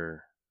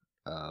nature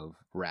of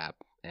Rapp,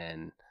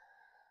 and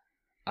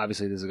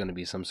obviously this is going to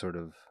be some sort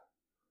of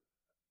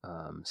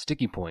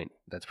sticky point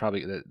that's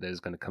probably that is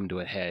going to come to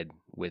a head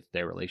with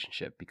their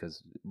relationship,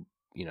 because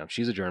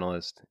she's a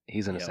journalist,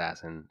 he's an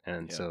assassin,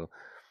 and so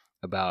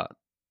about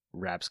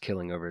Rapp's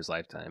killing over his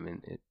lifetime,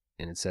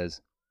 and it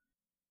says,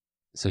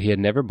 so he had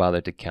never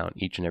bothered to count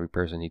each and every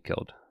person he'd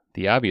killed.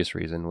 The obvious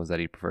reason was that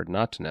he preferred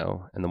not to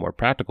know, and the more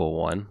practical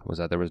one was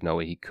that there was no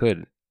way he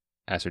could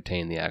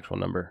ascertain the actual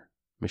number.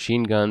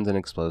 Machine guns and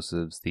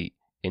explosives, the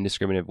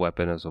indiscriminate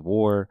weapons of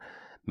war,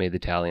 made the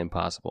tally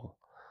impossible.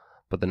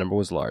 But the number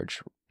was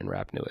large, and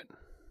Rapp knew it.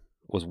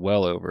 It was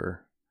well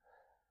over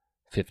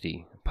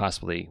 50,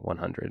 possibly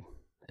 100,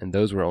 and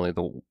those were only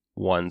the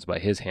ones by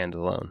his hand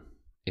alone.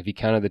 If he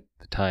counted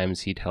the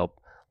times he'd helped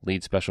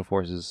lead Special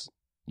Forces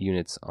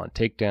units on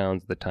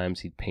takedowns, the times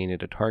he'd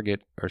painted a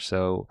target or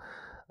so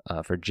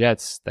for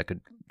jets that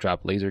could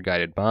drop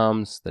laser-guided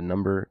bombs, the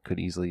number could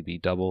easily be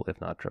double,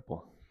 if not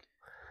triple.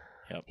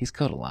 Yep. He's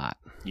killed a lot.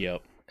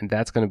 Yep. And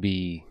that's going to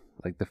be,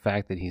 the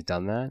fact that he's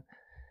done that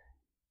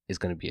is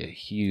going to be a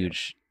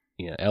huge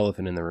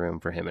elephant in the room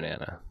for him and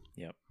Anna.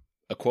 Yep.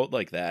 A quote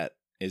like that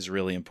is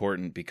really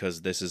important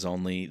because this is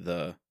only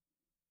the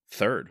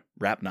third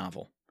Rapp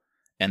novel.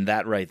 And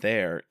that right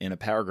there, in a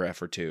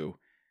paragraph or two,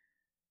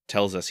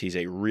 tells us he's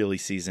a really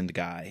seasoned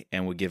guy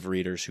and would give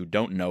readers who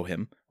don't know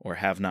him or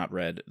have not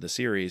read the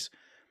series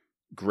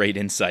great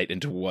insight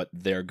into what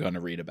they're going to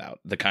read about,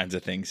 the kinds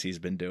of things he's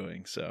been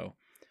doing. So,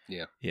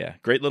 yeah,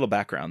 great little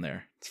background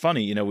there. It's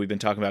funny, we've been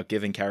talking about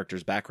giving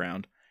characters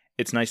background.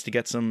 It's nice to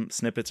get some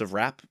snippets of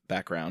Rapp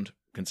background,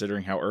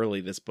 considering how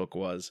early this book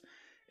was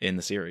in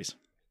the series.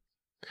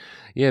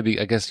 Yeah,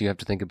 I guess you have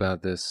to think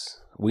about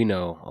this. We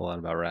know a lot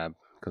about Rapp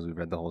because we've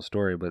read the whole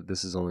story, but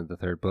this is only the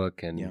third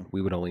book, and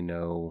we would only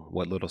know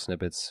what little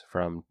snippets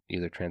from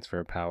either Transfer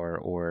of Power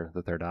or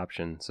the Third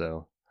Option.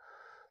 So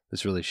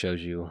this really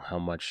shows you how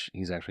much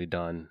he's actually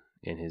done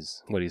in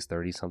his, he's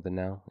 30-something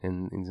now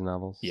in these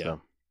novels. Yeah.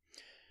 So.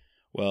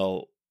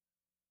 Well,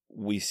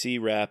 we see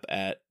Rapp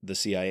at the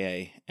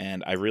CIA,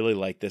 and I really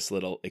like this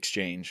little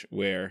exchange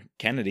where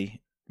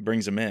Kennedy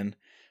brings him in,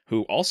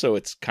 who also,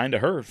 it's kind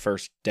of her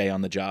first day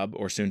on the job,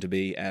 or soon to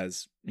be,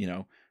 as,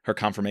 her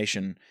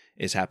confirmation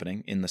is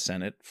happening in the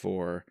Senate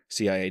for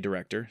CIA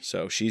director.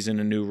 So she's in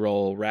a new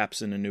role,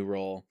 Rapp's in a new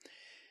role.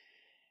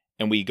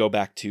 And we go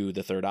back to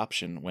the Third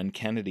Option when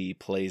Kennedy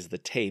plays the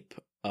tape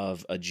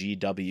of a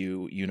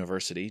GW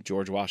University,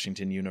 George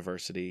Washington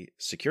University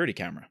security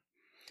camera.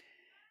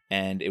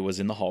 And it was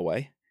in the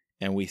hallway,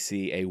 and we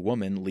see a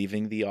woman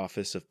leaving the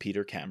office of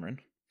Peter Cameron,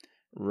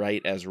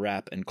 right as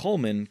Rapp and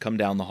Coleman come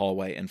down the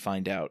hallway and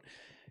find out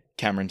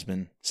Cameron's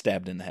been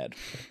stabbed in the head.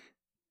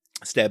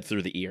 Stabbed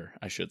through the ear,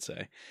 I should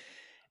say.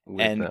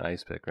 With the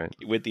ice pick, right?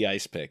 With the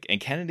ice pick. And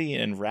Kennedy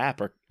and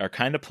Rapp are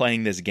kind of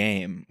playing this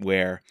game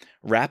where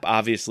Rapp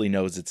obviously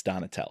knows it's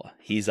Donatella.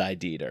 He's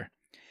ID'd her.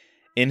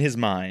 In his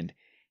mind,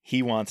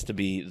 he wants to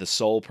be the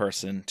sole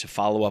person to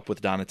follow up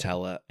with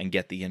Donatella and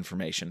get the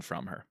information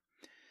from her.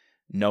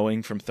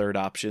 Knowing from third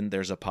option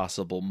there's a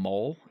possible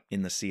mole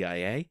in the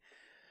CIA,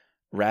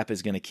 Rapp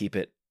is going to keep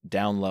it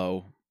down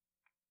low,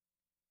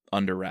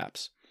 under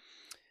wraps.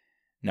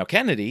 Now,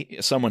 Kennedy,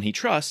 someone he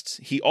trusts,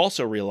 he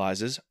also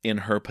realizes in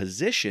her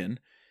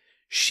position,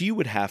 she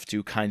would have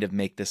to kind of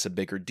make this a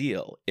bigger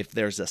deal. If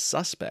there's a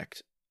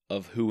suspect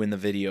of who in the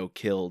video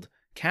killed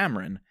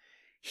Cameron,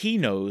 he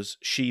knows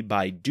she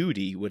by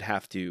duty would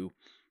have to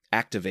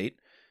activate,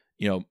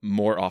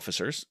 more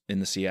officers in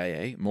the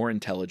CIA, more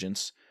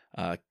intelligence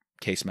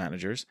case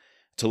managers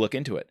to look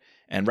into it.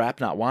 And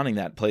Rapp, not wanting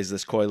that, plays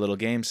this coy little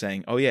game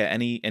saying, oh yeah,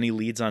 any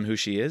leads on who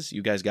she is?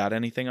 You guys got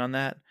anything on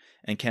that?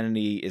 And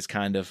Kennedy is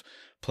kind of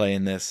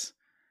playing this,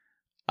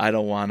 I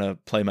don't want to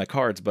play my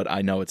cards, but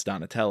I know it's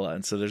Donatella.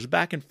 And so there's a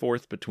back and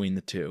forth between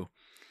the two.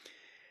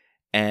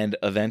 And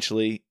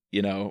eventually,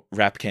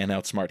 Rapp can't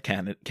outsmart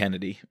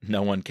Kennedy.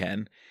 No one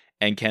can.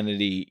 And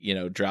Kennedy,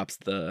 drops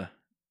the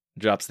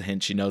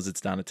hint. She knows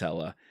it's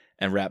Donatella.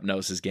 And Rapp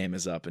knows his game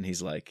is up. And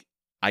he's like,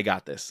 I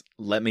got this.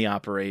 Let me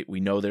operate. We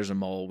know there's a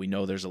mole. We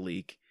know there's a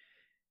leak.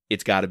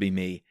 It's got to be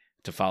me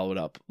to follow it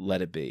up.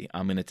 Let it be.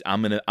 I'm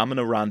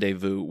gonna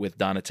rendezvous with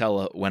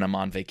Donatella when I'm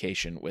on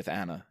vacation with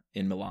Anna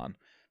in Milan,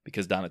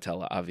 because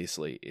Donatella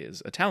obviously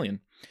is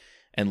Italian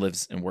and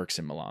lives and works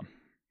in Milan.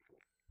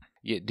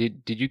 Yeah.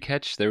 Did you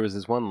catch? There was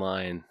this one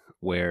line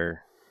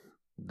where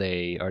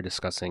they are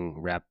discussing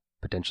Rapp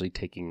potentially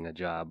taking a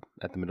job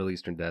at the Middle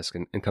Eastern desk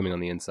and coming on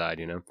the inside.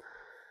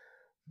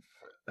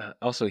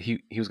 Also,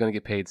 he was going to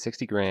get paid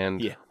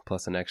 $60,000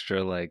 plus an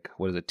extra, like,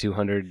 what is it,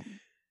 200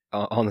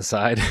 on the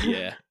side?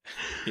 Yeah.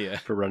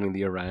 For running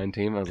the Orion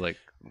team. I was like,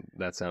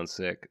 that sounds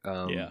sick.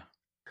 Yeah.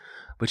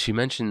 But she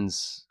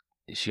mentions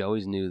she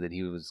always knew that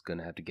he was going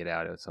to have to get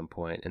out at some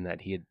point, and that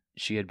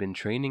she had been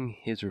training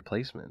his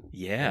replacement.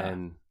 Yeah.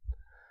 And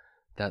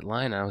that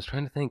line, I was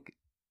trying to think,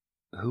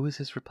 who is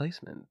his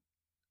replacement?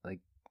 Like,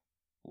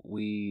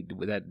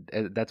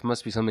 that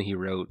must be something he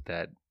wrote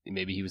that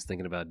maybe he was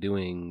thinking about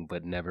doing,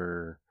 but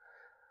never.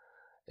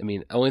 I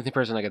mean, the only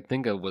person I could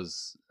think of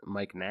was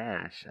Mike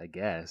Nash, I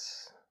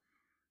guess.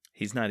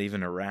 He's not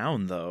even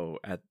around though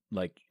at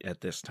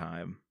this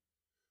time.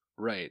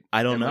 Right.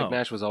 I don't know. Mike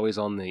Nash was always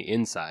on the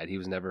inside. He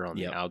was never on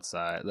the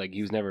outside. Like,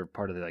 he was never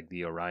part of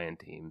the Orion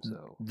team.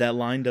 So that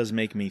line does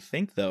make me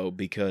think though,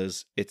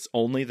 because it's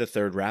only the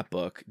third Rapp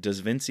book. Does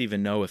Vince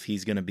even know if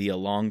he's going to be a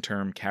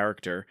long-term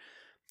character?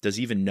 Does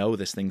he even know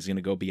this thing's going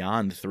to go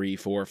beyond 3,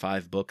 4,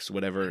 5 books,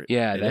 whatever it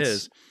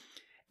is?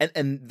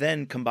 And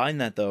then combine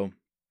that though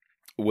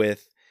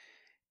with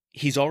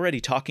he's already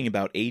talking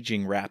about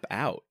aging Rapp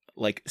out.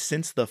 Like,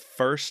 since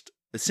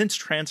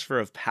Transfer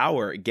of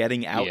Power,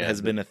 getting out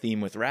has been a theme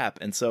with Rapp.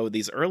 And so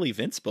these early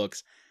Vince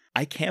books,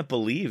 I can't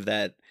believe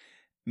that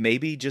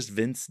maybe just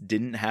Vince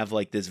didn't have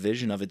like this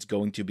vision of it's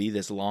going to be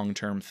this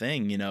long-term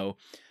thing,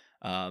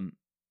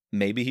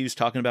 maybe he was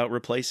talking about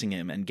replacing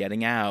him and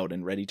getting out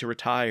and ready to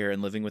retire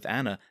and living with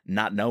Anna,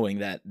 not knowing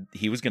that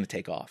he was going to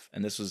take off.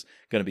 And this was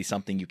going to be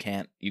something you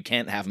can't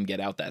have him get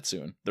out that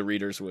soon. The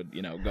readers would,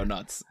 go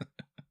nuts.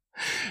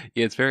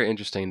 Yeah, it's very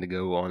interesting to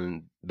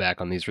go back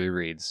on these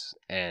rereads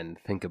and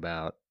think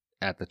about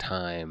at the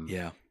time.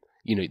 Yeah.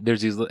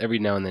 There's these, every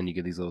now and then you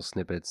get these little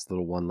snippets,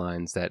 little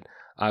one-lines that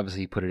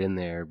obviously he put it in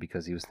there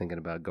because he was thinking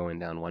about going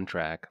down one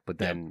track, but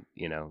then,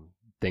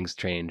 things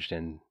changed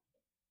and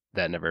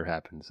that never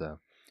happened. So,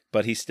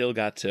 but he still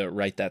got to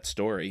write that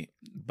story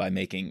by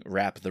making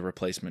Rapp the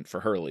replacement for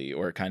Hurley,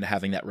 or kind of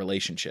having that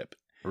relationship.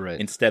 Right.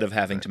 Instead of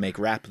having to make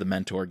Rapp the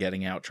mentor,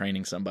 getting out,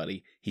 training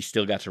somebody, he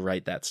still got to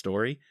write that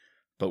story,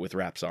 but with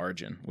Rapp's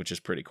origin, which is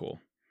pretty cool.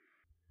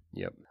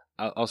 Yep.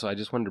 Also, I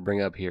just wanted to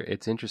bring up here,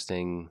 it's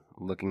interesting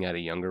looking at a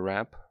younger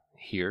Rapp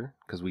here,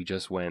 because we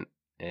just went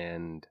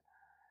and,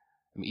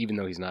 I mean, even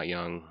though he's not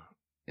young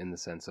in the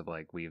sense of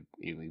like we've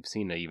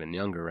seen an even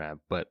younger Rapp,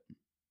 but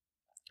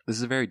this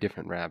is a very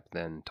different Rapp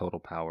than Total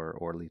Power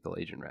or Lethal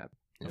Agent Rapp.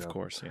 Of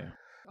course, yeah.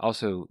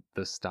 Also,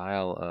 the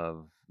style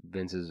of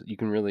Vince's,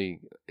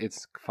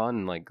 it's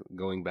fun like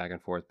going back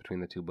and forth between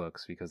the two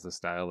books, because the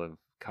style of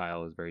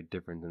Kyle is very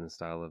different than the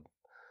style of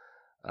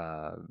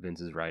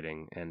Vince's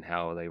writing, and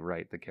how they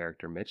write the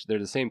character Mitch. They're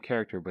the same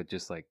character, but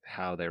just like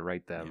how they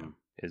write them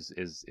is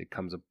it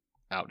comes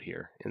out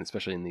here, and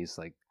especially in these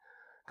like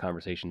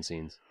conversation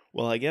scenes.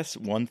 Well, I guess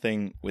one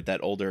thing with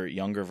that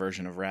younger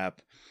version of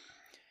Rapp,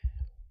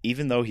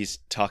 even though he's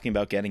talking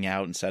about getting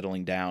out and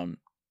settling down,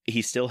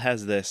 he still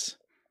has this,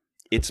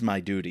 it's my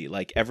duty.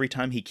 Like, every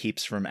time he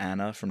keeps from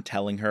Anna from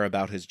telling her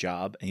about his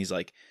job, and he's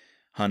like,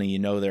 honey,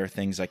 there are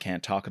things I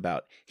can't talk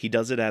about. He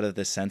does it out of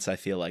this sense, I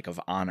feel like, of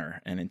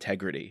honor and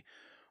integrity,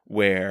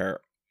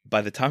 where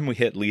by the time we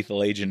hit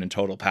Lethal Agent and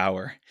Total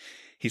Power,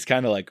 he's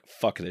kind of like,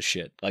 fuck this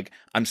shit. Like,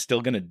 I'm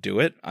still going to do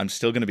it. I'm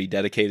still going to be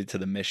dedicated to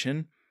the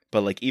mission.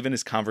 But like, even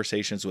his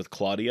conversations with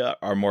Claudia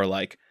are more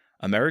like,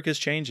 America's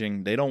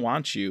changing. They don't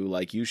want you.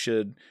 Like, you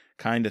should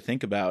kind of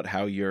think about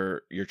how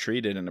you're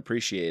treated and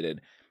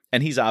appreciated.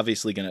 And he's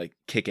obviously going to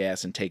kick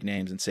ass and take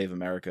names and save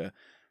America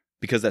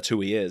because that's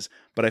who he is.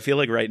 But I feel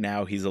like right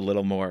now he's a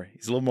little more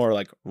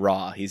like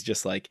raw. He's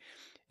just like,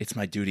 it's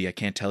my duty. I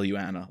can't tell you,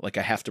 Anna. Like,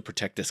 I have to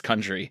protect this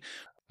country.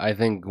 I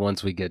think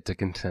once we get to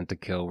Consent to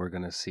Kill, we're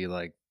going to see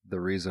like the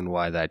reason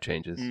why that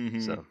changes.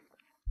 So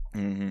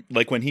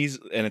like when he's,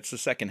 and it's the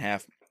second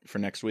half for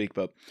next week,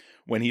 but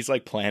when he's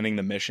like planning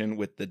the mission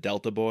with the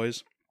Delta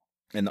boys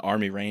and the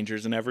Army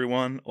Rangers and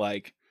everyone,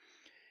 like,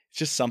 it's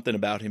just something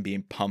about him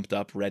being pumped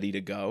up, ready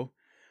to go.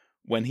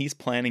 When he's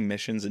planning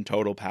missions in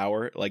Total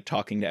Power, like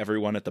talking to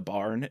everyone at the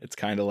barn, it's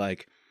kind of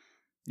like,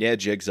 yeah,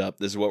 jig's up.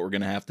 This is what we're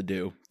going to have to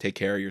do. Take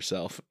care of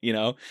yourself, you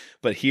know?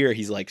 But here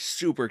he's like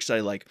super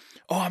excited, like,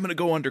 oh, I'm going to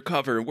go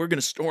undercover and we're going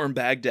to storm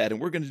Baghdad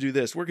and we're going to do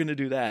this. We're going to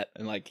do that.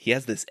 And like, he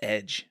has this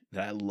edge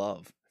that I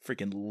love.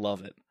 Freaking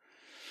love it.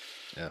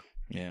 Yeah.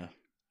 Yeah.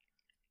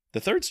 The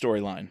third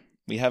storyline,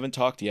 we haven't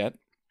talked yet.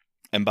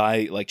 And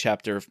by like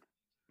chapter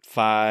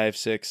 5,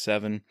 6,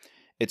 7,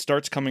 it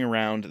starts coming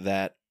around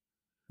that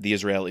the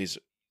Israelis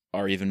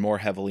are even more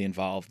heavily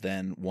involved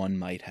than one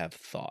might have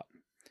thought.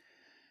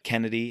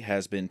 Kennedy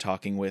has been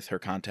talking with her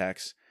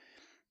contacts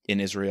in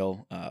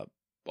Israel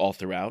all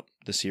throughout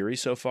the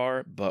series so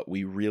far, but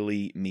we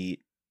really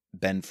meet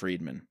Ben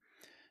Friedman,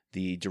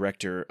 the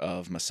director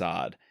of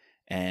Mossad,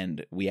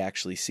 and we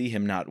actually see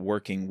him not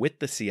working with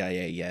the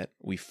CIA yet.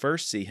 We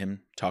first see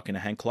him talking to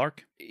Hank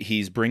Clark.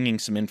 He's bringing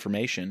some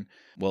information.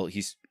 Well,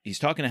 he's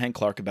talking to Hank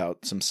Clark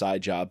about some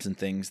side jobs and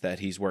things that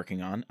he's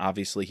working on.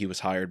 Obviously, he was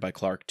hired by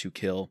Clark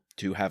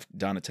to have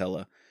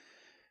Donatella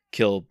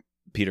kill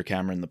Peter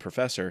Cameron, the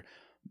professor,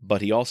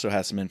 but he also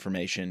has some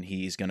information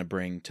he's going to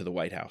bring to the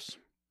White House.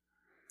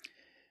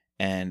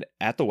 And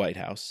at the White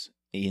House,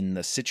 in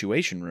the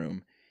Situation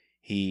Room,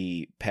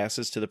 he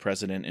passes to the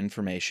president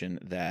information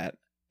that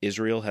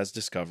Israel has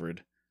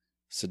discovered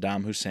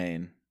Saddam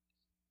Hussein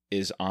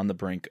is on the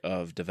brink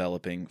of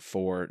developing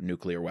 4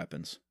 nuclear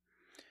weapons.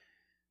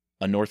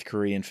 A North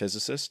Korean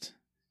physicist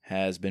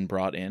has been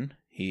brought in.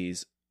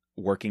 He's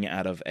working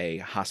out of a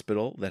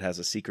hospital that has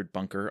a secret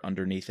bunker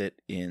underneath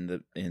it in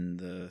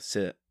the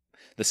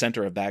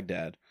center of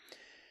Baghdad.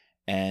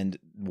 And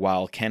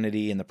while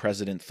Kennedy and the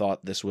president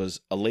thought this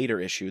was a later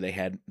issue, they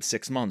had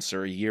 6 months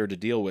or a year to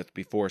deal with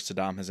before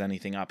Saddam has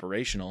anything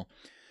operational.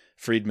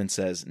 Friedman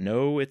says,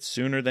 no, it's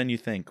sooner than you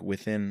think.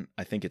 Within,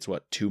 I think it's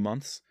 2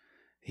 months.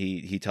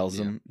 He tells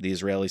them the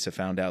Israelis have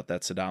found out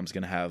that Saddam's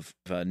going to have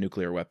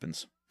nuclear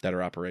weapons that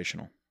are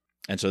operational.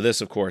 And so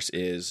this, of course,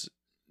 is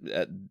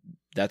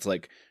that's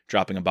like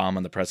dropping a bomb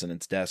on the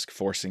president's desk,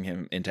 forcing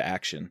him into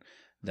action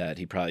that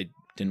he probably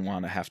didn't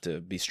want to have to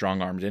be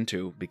strong-armed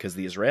into, because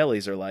the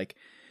Israelis are like,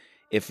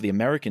 if the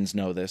Americans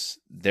know this,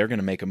 they're going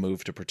to make a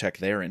move to protect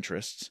their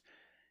interests.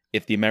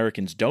 If the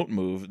Americans don't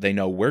move, they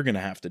know we're going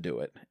to have to do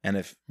it. And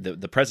if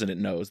the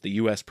president knows, the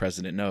U.S.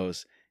 president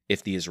knows,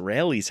 if the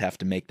Israelis have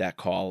to make that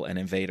call and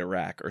invade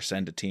Iraq or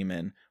send a team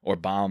in or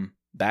bomb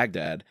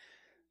Baghdad,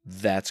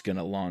 that's going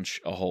to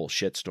launch a whole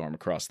shitstorm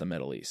across the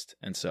Middle East.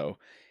 And so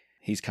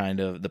he's kind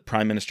of the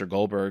Prime Minister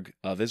Goldberg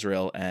of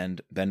Israel,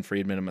 and Ben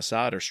Friedman and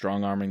Mossad are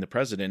strong-arming the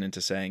president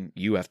into saying,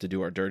 you have to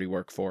do our dirty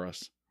work for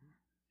us.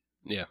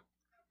 Yeah.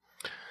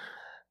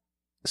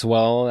 So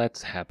while all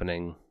that's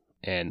happening,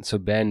 and so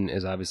Ben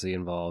is obviously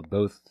involved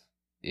both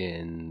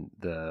in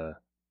the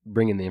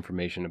bringing the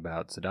information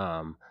about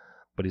Saddam,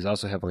 but he's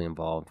also heavily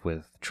involved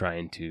with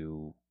trying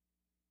to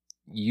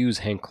use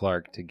Hank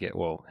Clark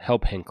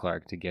help Hank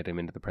Clark to get him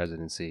into the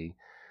presidency.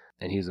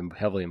 And he's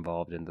heavily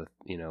involved in the,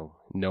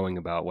 knowing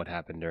about what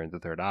happened during the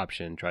third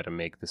option, try to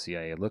make the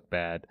CIA look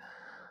bad,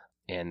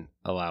 and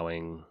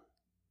allowing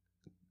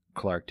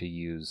Clark to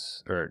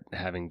use, or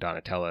having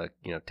Donatella,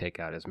 take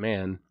out his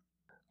man.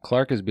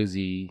 Clark is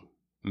busy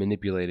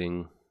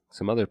manipulating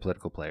some other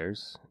political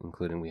players,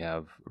 including we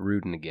have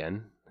Rudin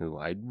again, who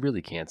I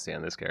really can't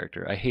stand this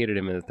character. I hated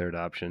him in the third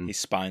option. He's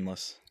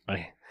spineless.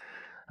 I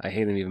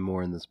hate him even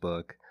more in this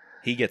book.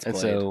 He gets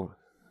played.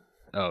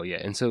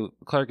 And so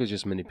Clark is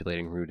just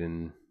manipulating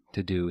Rudin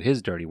to do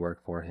his dirty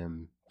work for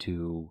him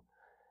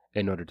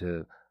in order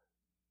to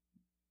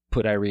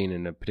put Irene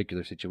in a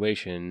particular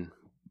situation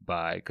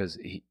because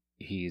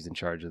he's in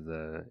charge of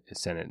the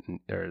Senate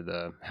or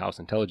the House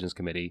Intelligence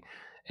Committee,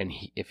 and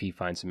if he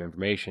finds some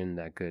information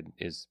that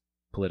is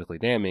politically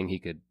damning, he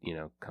could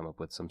come up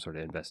with some sort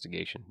of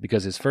investigation.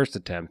 Because his first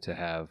attempt to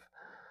have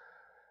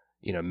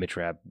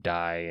Mitrap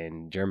die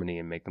in Germany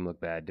and make them look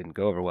bad didn't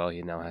go over well.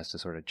 He now has to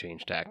sort of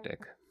change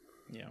tactic.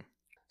 Yeah.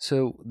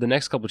 So the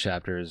next couple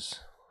chapters,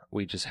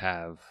 we just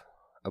have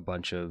a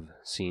bunch of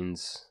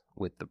scenes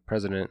with the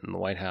president in the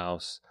White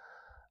House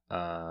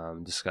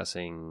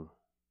discussing,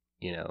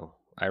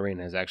 Irene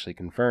has actually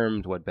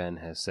confirmed what Ben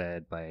has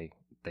said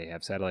they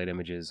have satellite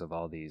images of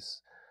all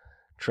these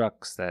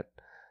trucks that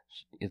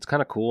it's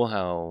kind of cool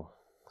how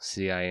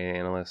CIA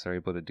analysts are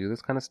able to do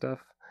this kind of stuff.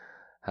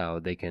 how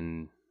they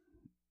can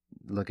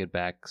look at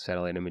back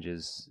satellite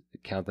images,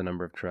 count the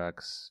number of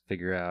trucks,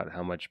 figure out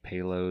how much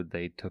payload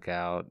they took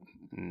out,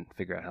 and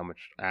figure out how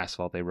much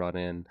asphalt they brought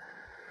in.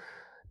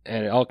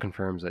 And it all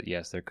confirms that,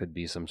 yes, there could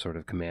be some sort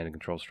of command and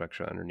control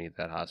structure underneath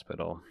that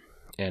hospital.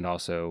 And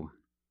also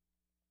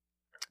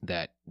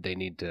that they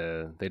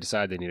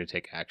decide they need to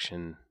take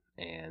action,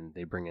 and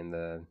they bring in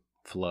the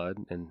Flood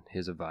and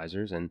his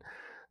advisors, and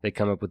they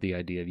come up with the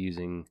idea of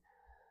using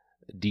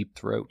Deep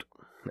Throat,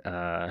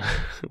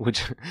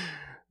 which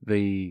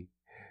the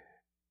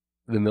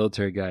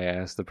military guy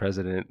asked the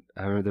president.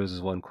 I remember there was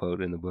this one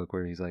quote in the book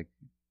where he's like,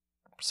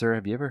 "Sir,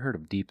 have you ever heard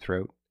of Deep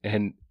Throat?"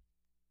 And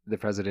the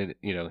president,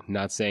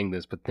 not saying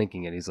this but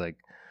thinking it, he's like,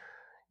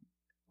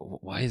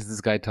 "Why is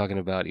this guy talking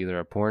about either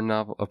a porn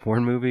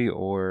movie,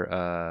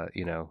 or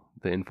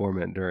the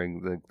informant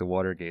during the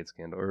Watergate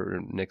scandal, or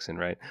Nixon,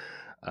 right?"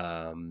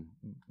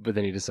 But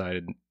then he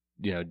decided,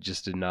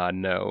 just to nod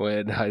no,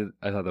 and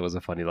I thought that was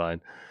a funny line.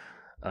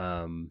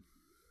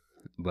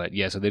 But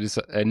yeah, so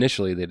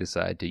initially they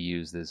decide to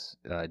use this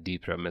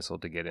Deep Throat missile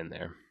to get in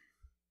there.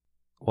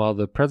 While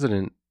the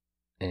president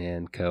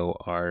and co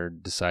are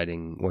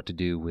deciding what to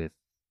do with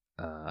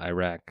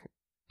Iraq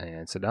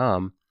and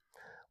Saddam,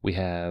 we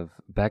have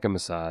back at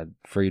Mossad,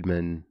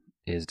 Friedman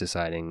is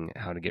deciding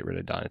how to get rid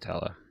of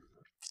Donatella.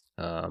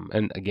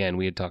 And again,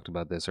 we had talked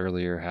about this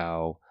earlier,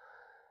 how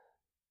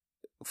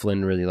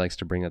Flynn really likes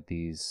to bring up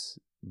these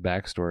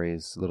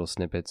backstories, little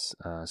snippets.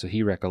 So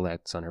he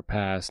recollects on her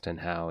past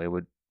and how it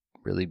would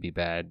really be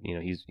bad.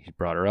 He's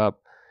brought her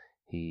up.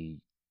 He,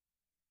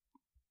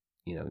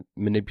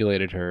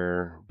 manipulated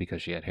her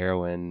because she had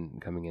heroin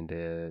coming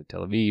into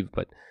Tel Aviv,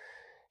 but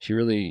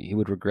he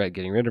would regret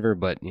getting rid of her,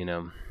 but,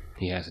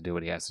 he has to do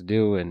what he has to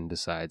do, and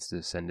decides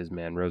to send his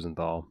man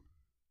Rosenthal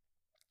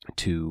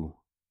to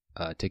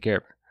take care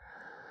of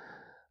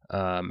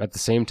her. At the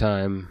same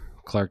time,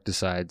 Clark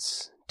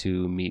decides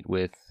to meet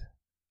with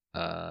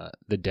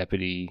the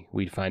deputy.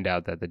 We find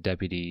out that the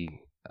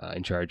deputy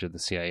in charge of the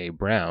CIA,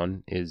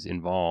 Brown, is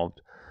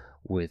involved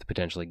with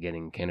potentially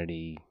getting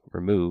Kennedy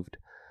removed.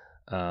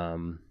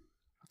 And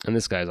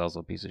this guy's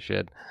also a piece of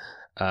shit.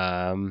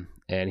 And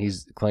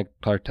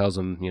Clark tells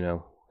him,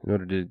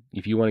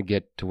 if you want to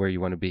get to where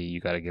you want to be, you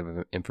got to give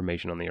him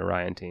information on the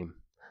Orion team.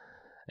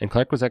 And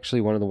Clark was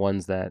actually one of the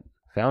ones that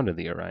founded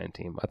the Orion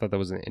team. I thought that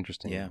was an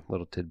interesting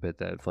little tidbit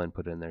that Flynn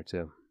put in there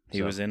too.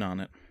 He was in on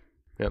it.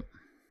 Yep.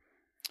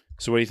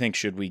 So what do you think?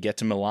 Should we get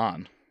to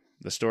Milan?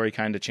 The story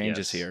kind of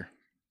changes here.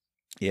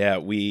 Yeah,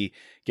 we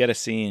get a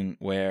scene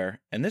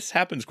where, and this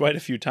happens quite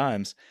a few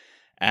times,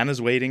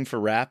 Anna's waiting for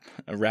Rapp.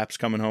 Rapp's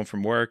coming home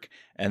from work,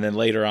 and then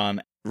later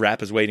on,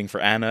 Rapp is waiting for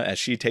Anna as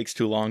she takes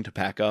too long to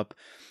pack up.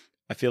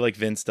 I feel like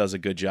Vince does a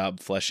good job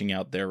fleshing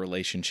out their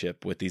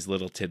relationship with these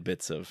little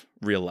tidbits of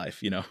real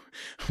life,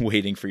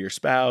 waiting for your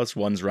spouse,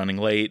 one's running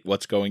late,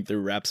 what's going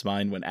through Rapp's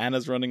mind when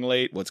Anna's running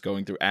late, what's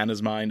going through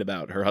Anna's mind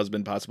about her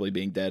husband possibly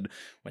being dead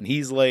when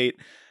he's late.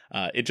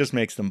 It just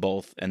makes them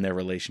both and their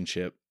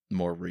relationship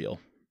more real.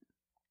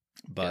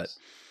 But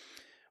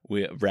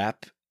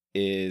Rapp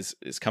is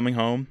coming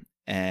home,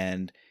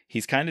 and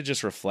he's kind of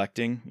just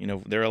reflecting.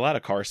 There are a lot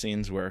of car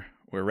scenes where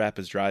Rapp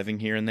is driving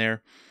here and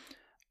there.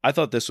 I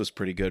thought this was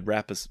pretty good.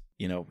 Rapp is,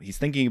 he's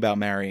thinking about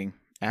marrying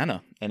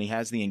Anna, and he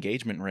has the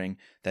engagement ring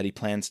that he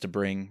plans to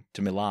bring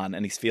to Milan,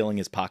 and he's feeling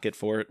his pocket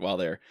for it while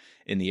they're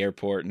in the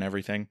airport and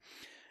everything.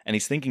 And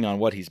he's thinking on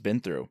what he's been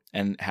through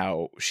and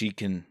how she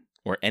can,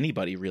 or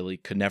anybody really,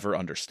 could never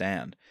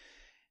understand.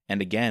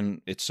 And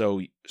again, it's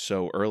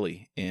so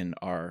early in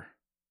our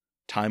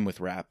time with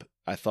Rapp.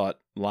 I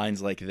thought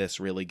lines like this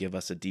really give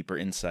us a deeper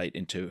insight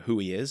into who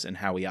he is and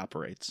how he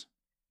operates.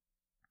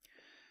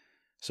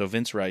 So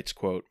Vince writes,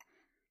 quote,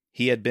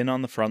 "He had been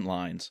on the front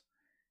lines.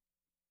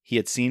 He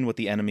had seen what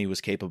the enemy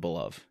was capable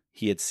of.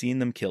 He had seen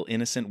them kill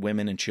innocent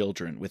women and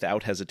children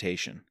without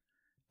hesitation.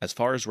 As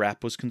far as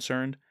Rapp was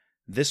concerned,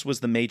 this was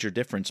the major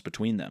difference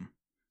between them.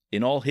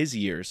 In all his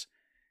years,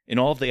 in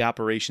all of the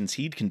operations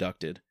he'd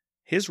conducted,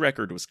 his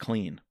record was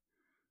clean.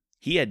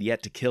 He had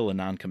yet to kill a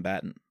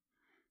non-combatant.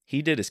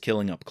 He did his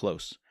killing up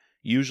close,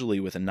 usually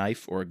with a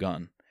knife or a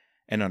gun,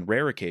 and on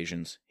rare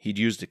occasions, he'd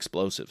used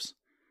explosives.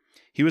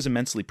 He was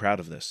immensely proud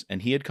of this,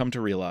 and he had come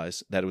to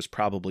realize that it was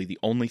probably the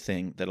only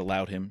thing that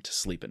allowed him to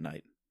sleep at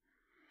night."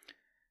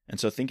 And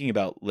so thinking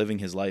about living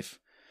his life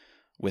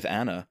with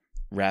Anna,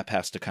 Rapp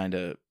has to kind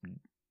of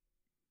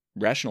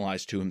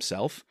rationalize to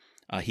himself.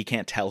 He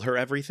can't tell her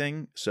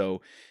everything.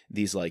 So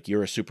these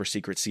you're a super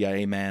secret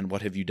CIA man.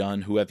 What have you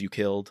done? Who have you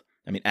killed?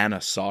 I mean,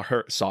 Anna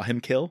saw him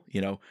kill,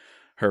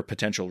 her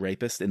potential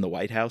rapist in the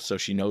White House. So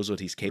she knows what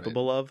he's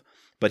capable of.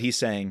 But he's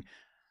saying,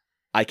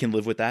 I can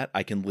live with that.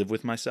 I can live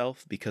with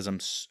myself because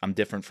I'm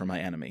different from my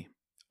enemy.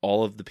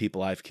 All of the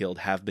people I've killed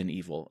have been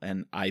evil,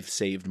 and I've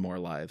saved more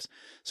lives.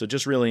 So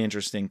just really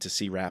interesting to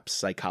see Rapp's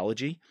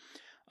psychology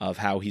of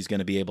how he's going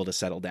to be able to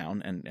settle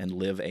down and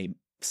live a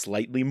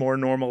slightly more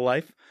normal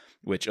life,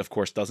 which of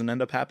course doesn't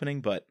end up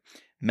happening, but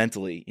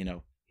mentally,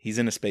 he's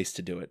in a space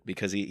to do it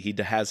because he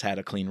has had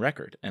a clean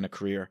record and a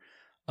career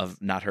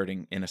of not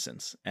hurting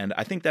innocents. And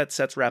I think that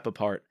sets Rapp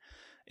apart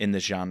in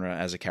this genre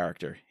as a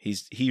character.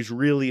 He's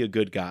really a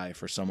good guy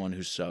for someone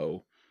who's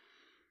so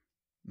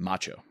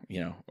macho,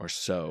 or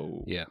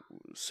so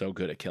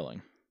good at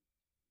killing.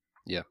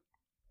 Yeah,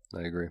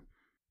 I agree.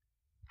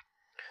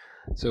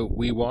 So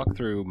we walk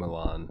through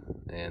Milan,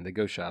 and they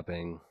go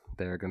shopping.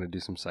 They're going to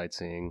do some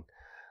sightseeing,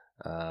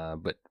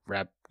 but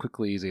Rapp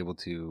quickly is able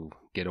to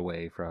get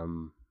away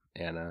from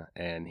Anna,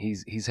 and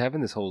he's having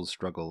this whole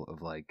struggle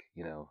of like,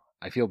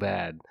 I feel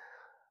bad.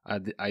 I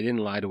didn't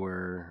lie to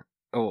her.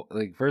 Oh,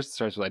 like first it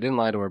starts with I didn't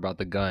lie to her about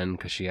the gun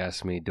because she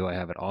asked me, "Do I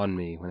have it on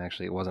me?" When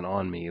actually it wasn't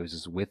on me; it was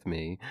just with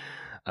me.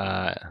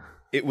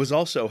 It was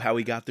also how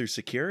he got through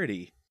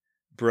security,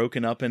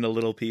 broken up into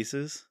little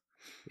pieces.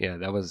 Yeah,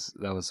 that was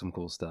some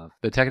cool stuff.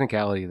 The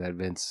technicality that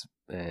Vince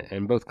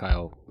and both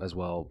Kyle as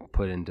well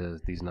put into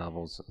these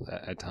novels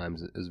at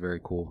times is very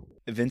cool.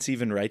 Vince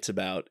even writes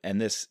about,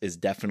 and this is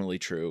definitely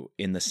true,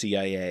 in the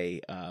CIA,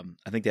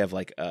 I think they have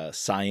like a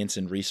science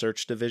and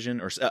research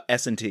division, or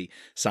S&T,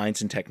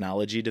 science and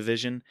technology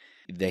division.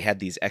 They had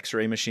these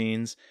x-ray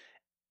machines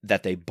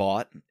that they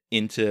bought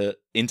into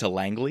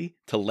Langley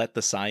to let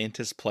the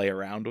scientists play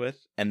around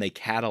with, and they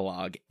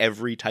catalog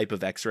every type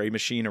of x-ray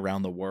machine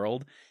around the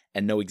world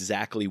and know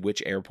exactly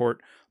which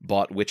airport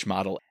bought which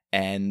model,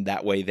 and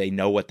that way they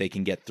know what they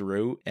can get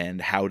through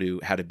and how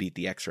to beat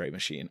the x-ray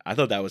machine. I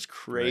thought that was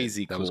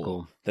crazy. Right. That was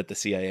cool that the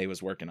CIA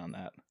was working on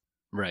that.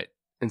 Right.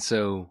 And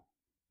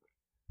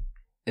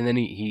then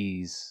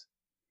he's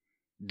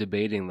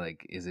debating,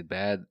 like, is it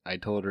bad I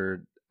told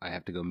her I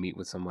have to go meet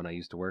with someone I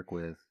used to work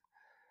with?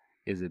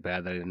 Is it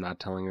bad that I'm not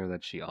telling her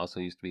that she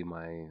also used to be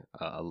my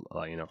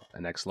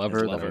an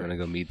ex-lover, that I'm going to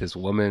go meet this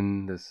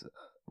woman, this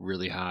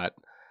really hot,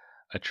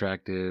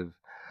 attractive.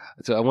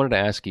 So I wanted to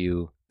ask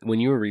you, when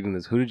you were reading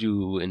this, who did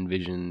you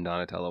envision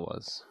Donatella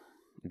was?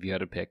 If you had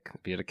to pick,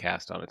 if you had to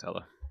cast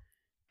Donatella.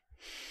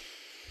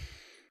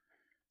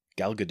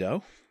 Gal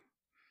Gadot?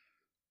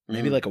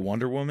 Maybe like a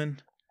Wonder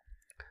Woman?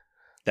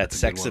 That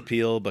sex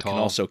appeal, but tall.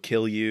 Can also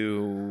kill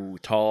you.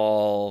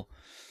 Tall.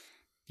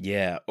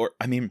 Yeah. Or,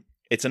 I mean,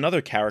 it's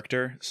another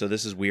character, so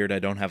this is weird. I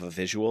don't have a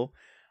visual.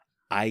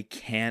 I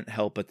can't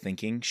help but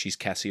thinking she's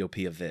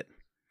Cassiopeia Vitt.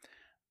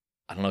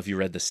 I don't know if you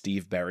read the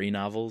Steve Berry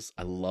novels.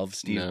 I love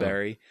Steve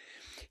Berry.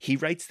 He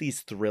writes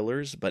these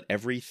thrillers, but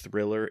every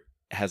thriller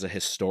has a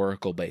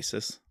historical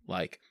basis.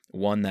 Like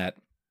one that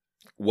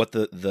what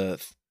the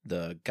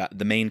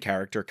main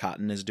character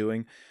Cotton is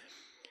doing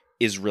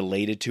is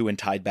related to and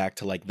tied back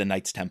to like the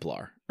Knights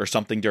Templar or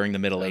something during the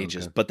Middle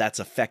Ages, but that's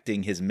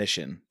affecting his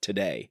mission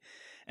today.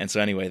 And so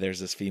anyway,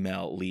 there's this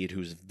female lead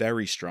who's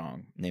very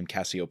strong named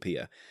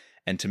Cassiopeia.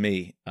 And to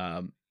me,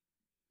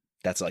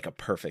 that's like a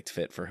perfect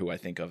fit for who I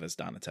think of as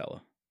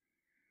Donatella.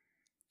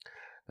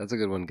 That's a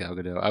good one, Gal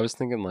Gadot. I was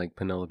thinking like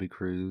Penelope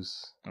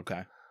Cruz.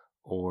 Okay.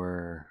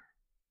 Or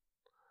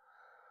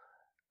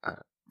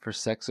for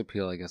sex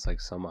appeal, I guess like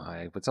Salma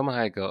Hayek. But Salma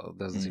Hayek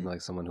doesn't seem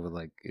like someone who would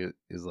like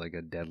is like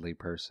a deadly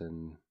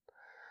person.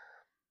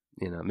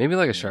 Maybe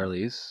like a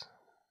Charlize.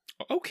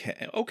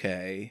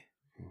 Okay.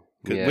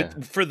 Good. Yeah.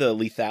 For the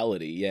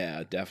lethality,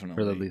 yeah,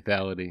 definitely. For the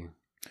lethality.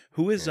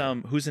 Who is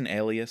who's an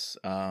Alias?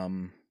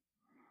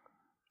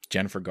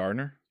 Jennifer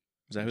Gardner?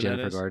 Is that who that is?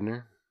 Jennifer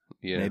Gardner?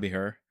 Yeah. Maybe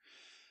her.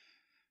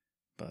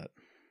 But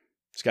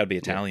it's got to be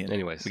Italian. Yeah.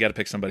 Anyways. We got to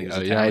pick somebody who's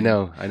Italian. Yeah, I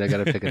know. I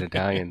got to pick an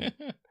Italian.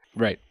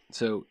 Right.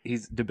 So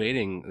he's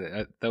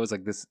debating. That was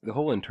like this. The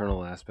whole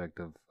internal aspect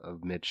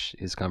of Mitch,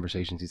 his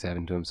conversations he's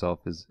having to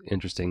himself is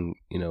interesting,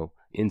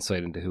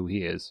 insight into who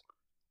he is.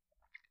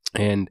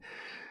 And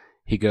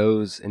he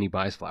goes and he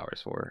buys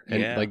flowers for her.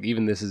 And like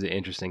even this is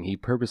interesting. He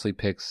purposely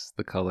picks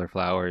the color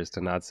flowers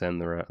to not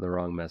send the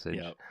wrong message.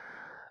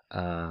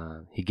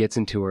 Yep. He gets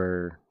into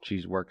her.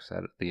 She works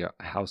at the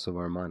House of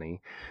Armani,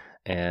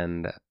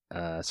 and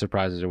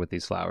surprises her with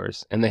these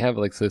flowers. And they have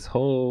like this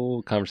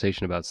whole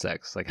conversation about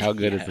sex. Like, how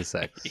good is the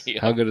sex?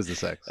 How good is the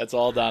sex? That's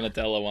all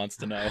Donatella wants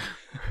to know.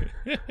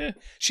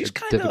 She's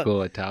kind of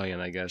typical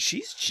Italian, I guess.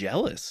 She's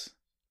jealous.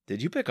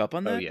 Did you pick up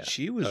on that? Oh, yeah.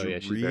 She was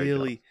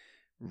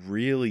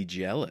really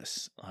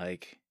jealous.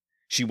 Like,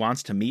 she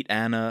wants to meet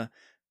Anna.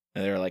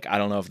 And they're like, I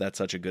don't know if that's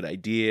such a good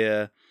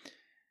idea.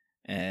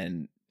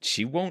 And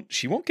she won't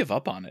give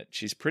up on it.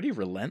 She's pretty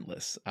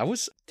relentless. I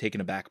was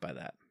taken aback by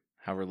that,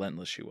 how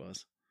relentless she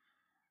was.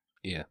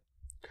 Yeah.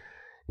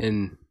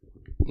 And,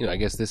 I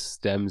guess this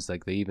stems,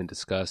 like, they even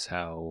discuss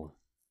how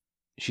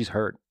she's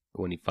hurt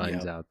when he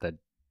finds out that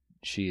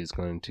she is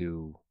going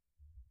to,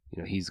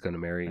 he's going to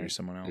marry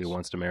someone else. He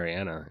wants to marry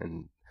Anna.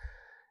 And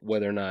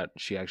whether or not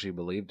she actually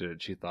believed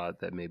it, she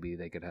thought that maybe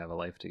they could have a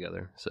life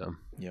together. So,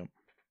 yep.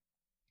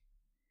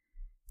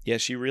 Yeah,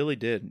 she really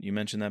did. You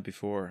mentioned that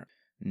before.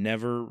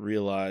 Never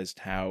realized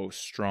how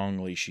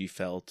strongly she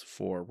felt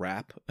for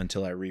Rapp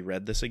until I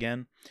reread this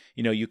again.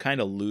 You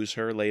kind of lose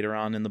her later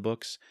on in the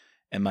books,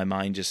 and my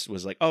mind just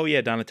was like, oh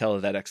yeah,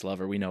 Donatella, that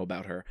ex-lover, we know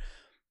about her.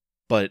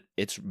 But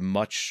it's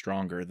much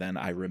stronger than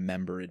I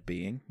remember it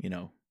being,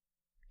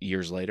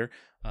 years later.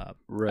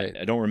 Right.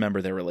 I don't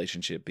remember their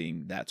relationship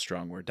being that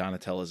strong, where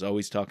Donatella's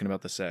always talking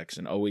about the sex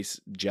and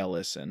always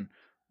jealous and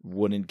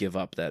wouldn't give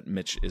up that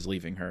Mitch is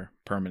leaving her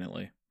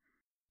permanently.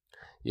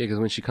 Yeah, because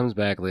when she comes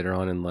back later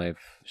on in life,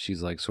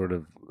 she's like sort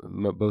of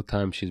both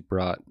times she's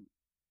brought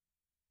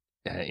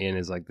in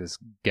as like this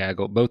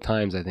gaggle. Both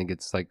times I think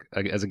it's like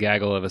as a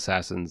gaggle of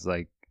assassins,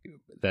 like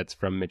that's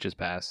from Mitch's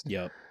past.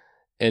 Yep.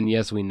 And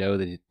yes, we know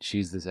that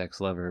she's this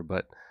ex-lover,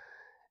 but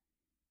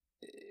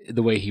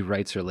the way he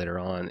writes her later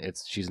on,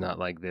 she's not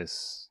like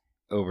this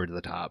over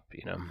the top,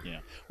 you know. Yeah.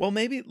 Well,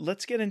 maybe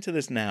let's get into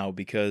this now,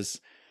 because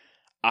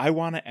I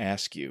want to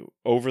ask you,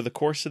 over the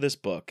course of this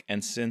book,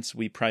 and since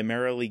we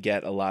primarily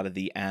get a lot of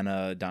the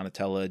Anna,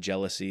 Donatella,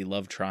 jealousy,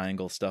 love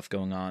triangle stuff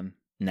going on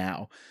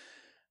now,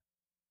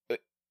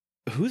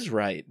 who's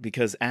right?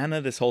 Because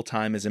Anna this whole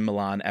time is in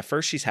Milan. At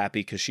first she's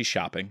happy because she's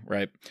shopping,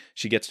 right?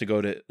 She gets to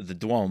go to the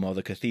Duomo,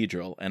 the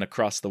cathedral, and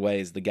across the way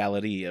is the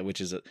Galleria, which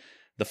is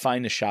the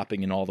finest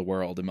shopping in all the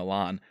world in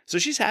Milan. So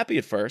she's happy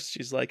at first.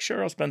 She's like,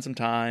 sure, I'll spend some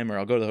time, or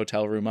I'll go to the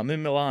hotel room. I'm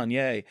in Milan,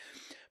 yay.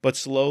 But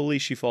slowly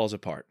she falls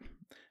apart.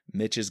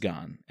 Mitch is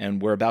gone,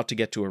 and we're about to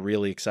get to a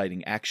really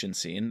exciting action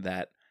scene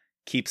that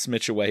keeps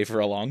Mitch away for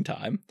a long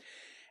time.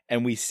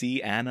 And we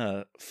see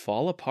Anna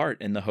fall apart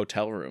in the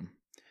hotel room.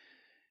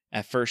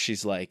 At first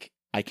she's like,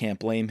 I can't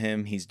blame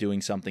him. He's doing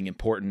something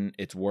important.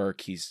 It's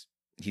work. He's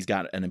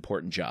got an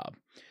important job.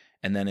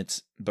 And then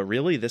but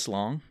really this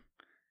long?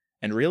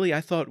 And really,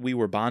 I thought we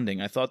were bonding.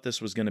 I thought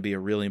this was going to be a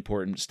really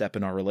important step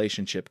in our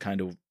relationship kind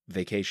of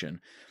vacation.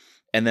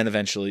 And then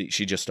eventually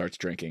she just starts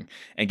drinking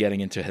and getting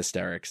into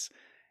hysterics.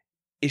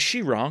 Is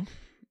she wrong?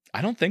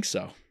 I don't think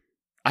so.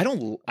 I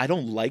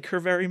don't like her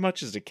very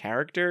much as a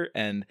character.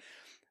 And,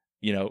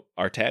 you know,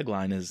 our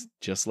tagline is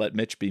just let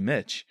Mitch be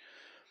Mitch.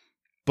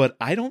 But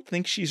I don't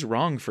think she's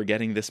wrong for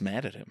getting this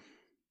mad at him.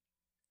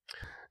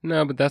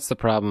 No, but that's the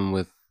problem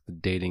with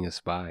dating a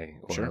spy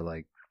or Sure.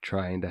 like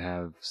trying to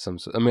have some.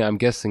 I mean, I'm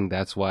guessing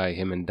that's why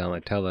him and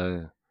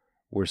Donatella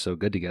were so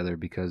good together,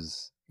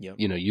 because Yep.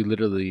 you know, you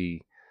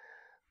literally,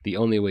 the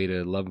only way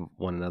to love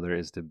one another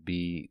is to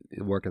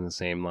work in the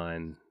same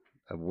line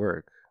of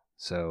work.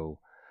 So,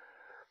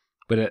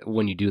 but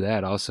when you do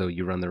that, also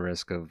you run the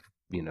risk of,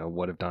 you know,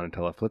 what if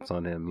Donatella flips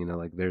on him? You know,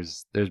 like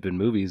there's been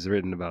movies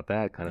written about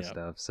that kind of Yep.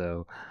 stuff.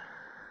 So,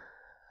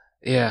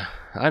 yeah,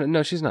 I don't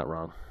know. She's not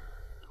wrong,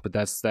 but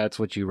that's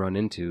what you run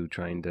into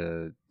trying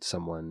to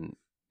someone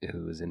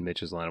who is in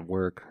Mitch's line of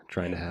work,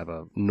 trying to have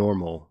a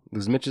normal,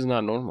 because Mitch is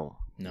not normal.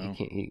 No.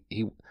 He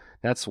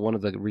that's one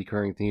of the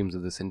recurring themes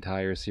of this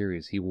entire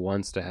series. He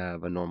wants to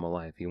have a normal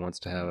life. He wants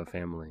to have a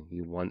family.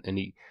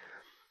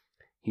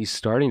 He's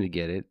starting to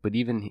get it, but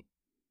even,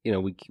 you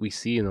know, we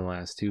see in the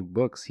last two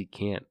books he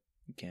can't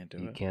do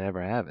he it. can't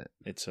ever have it.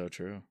 It's so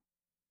true.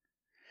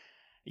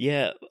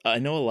 Yeah, I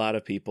know a lot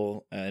of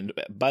people, and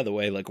by the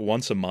way, like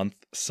once a month,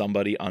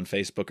 somebody on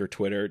Facebook or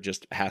Twitter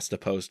just has to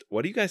post,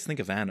 what do you guys think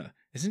of Anna?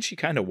 Isn't she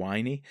kind of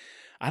whiny?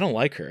 I don't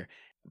like her.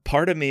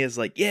 Part of me is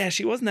like, yeah,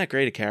 she wasn't that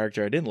great a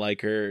character. I didn't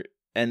like her.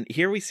 And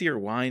here we see her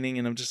whining,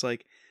 and I'm just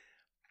like,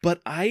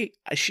 but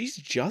she's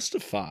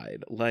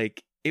justified.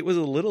 Like, it was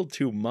a little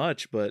too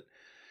much, but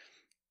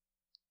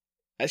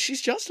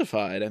she's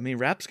justified. I mean,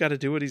 Rap's got to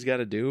do what he's got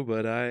to do,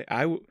 but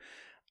I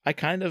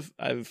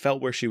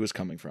felt where she was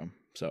coming from.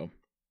 So,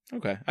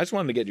 okay. I just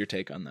wanted to get your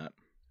take on that.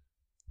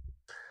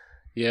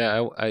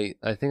 Yeah,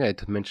 I think I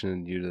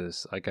mentioned you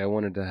this. Like, I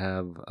wanted to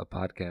have a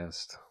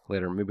podcast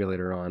maybe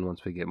later on,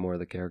 once we get more of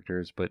the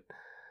characters, but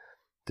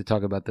to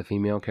talk about the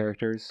female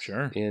characters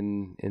Sure.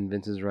 in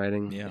Vince's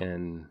writing, Yeah.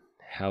 and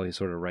how he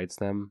sort of writes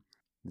them.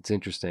 It's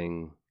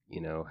interesting, you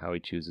know, how he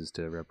chooses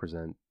to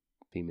represent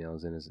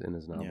females in his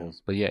novels.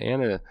 Yeah. But yeah,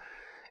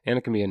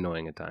 Anna can be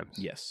annoying at times.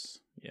 Yes.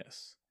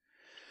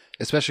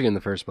 Especially in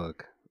the first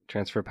book,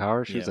 Transfer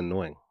Power, she was Yeah.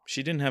 annoying.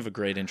 She didn't have a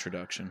great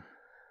introduction.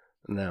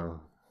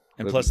 No.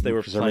 And But plus they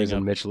were for some playing reason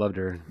up, Mitch loved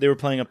her. they were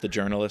playing up the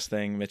journalist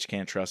thing. Mitch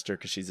can't trust her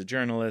because she's a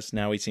journalist.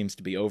 Now he seems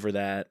to be over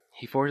that.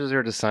 He forces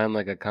her to sign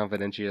like a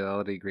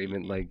confidentiality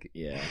agreement, like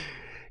Yeah.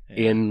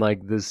 in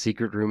like the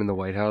secret room in the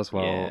White House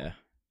while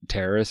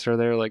terrorists are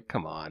there. Like,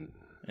 come on.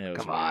 It was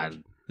Come weird.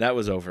 on. That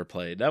was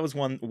overplayed. That was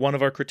one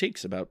of our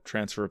critiques about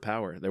Transfer of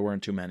Power. There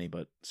weren't too many,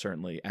 but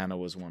certainly Anna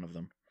was one of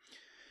them.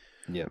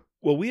 Yeah.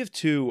 Well, we have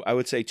two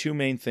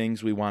main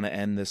things we want to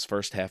end this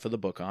first half of the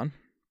book on.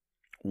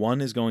 One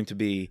is going to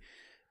be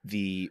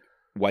the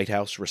White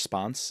House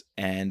response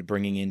and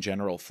bringing in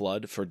General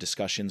Flood for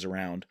discussions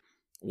around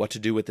what to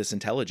do with this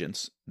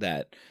intelligence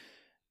that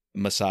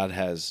Mossad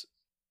has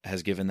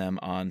given them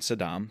on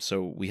Saddam.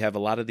 So we have a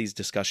lot of these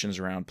discussions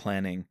around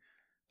planning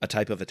a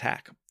type of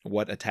attack.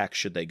 What attack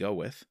should they go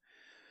with?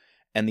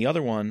 And the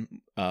other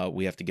one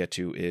we have to get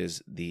to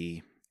is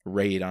the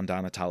raid on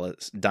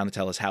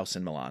Donatella's house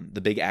in Milan,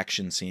 the big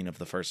action scene of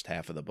the first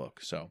half of the book.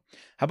 So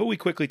how about we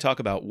quickly talk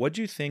about, what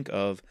do you think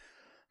of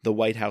the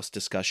White House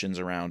discussions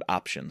around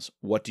options?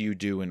 What do you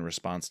do in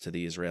response to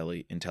the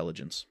Israeli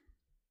intelligence?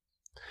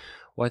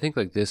 Well, I think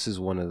like this is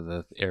one of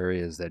the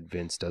areas that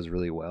Vince does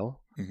really well,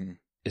 Mm-hmm.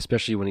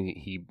 especially when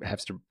he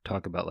has to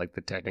talk about like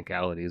the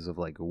technicalities of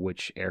like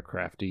which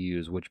aircraft to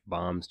use, which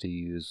bombs to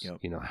use, Yep.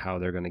 you know, how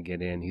they're going to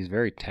get in. He's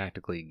very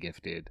tactically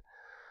gifted,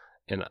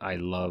 and I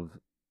love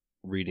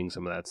reading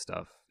some of that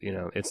stuff.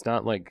 It's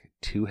not like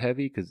too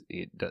heavy because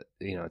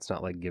it's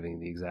not like giving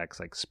the exact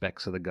like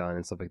specs of the gun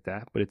and stuff like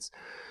that, but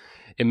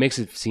it makes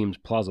it seem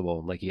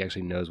plausible, like he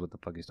actually knows what the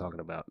fuck he's talking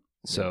about.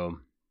 So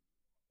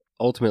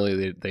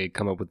ultimately, they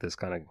come up with this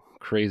kind of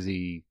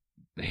crazy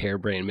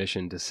harebrained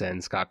mission to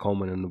send Scott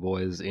Coleman and the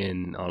boys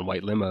in on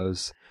white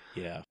limos.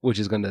 Yeah, which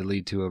is going to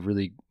lead to a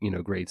really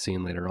great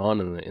scene later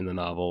on in the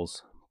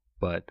novels.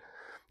 But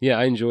yeah,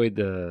 I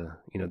enjoyed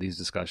these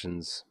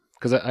discussions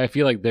because I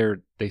feel like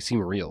they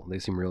seem real. They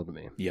seem real to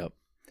me. Yep.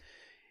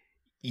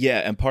 Yeah,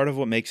 and part of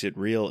what makes it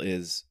real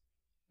is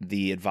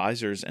the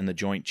advisors and the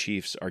Joint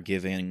Chiefs are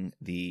giving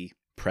the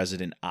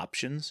president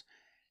options.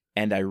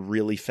 And I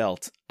really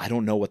felt, I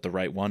don't know what the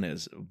right one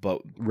is,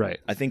 but right.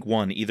 I think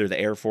either the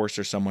Air Force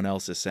or someone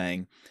else is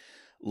saying,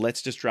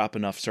 let's just drop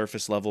enough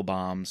surface level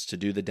bombs to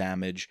do the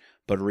damage,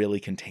 but really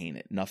contain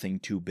it. Nothing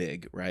too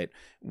big, right?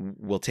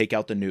 We'll take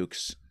out the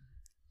nukes.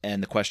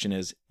 And the question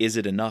is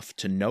it enough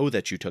to know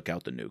that you took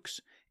out the nukes?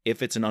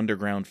 If it's an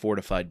underground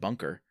fortified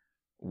bunker,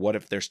 what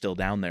if they're still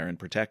down there and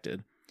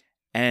protected?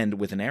 And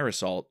with an air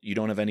assault, you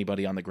don't have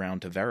anybody on the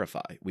ground to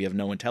verify. We have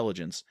no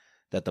intelligence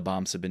that the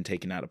bombs have been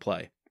taken out of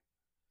play.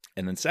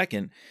 And then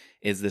second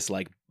is this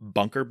like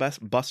bunker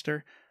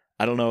buster.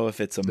 I don't know if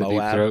it's a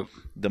Moab,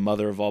 the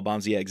mother of all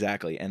bombs. Yeah,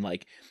 exactly. And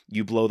like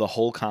you blow the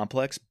whole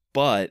complex,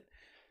 but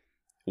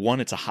one,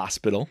 it's a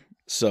hospital.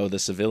 So the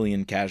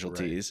civilian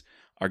casualties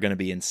are going to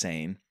be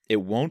insane.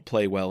 It won't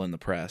play well in the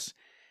press.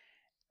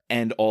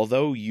 And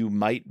although you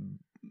might,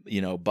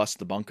 bust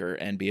the bunker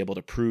and be able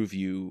to prove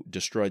you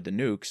destroyed the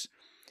nukes,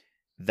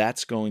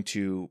 that's going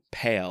to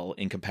pale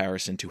in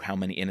comparison to how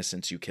many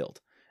innocents you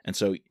killed. And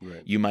so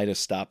you might have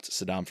stopped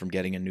Saddam from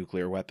getting a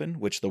nuclear weapon,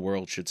 which the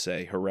world should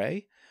say,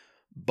 hooray.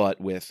 But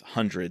with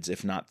hundreds,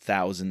 if not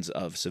thousands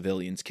of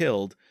civilians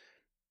killed,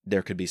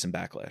 there could be some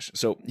backlash.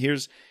 So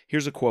here's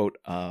a quote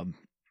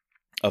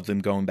of them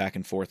going back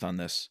and forth on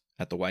this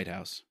at the White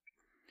House.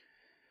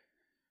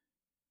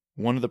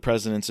 One of the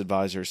president's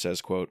advisors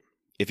says, quote,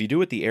 "If you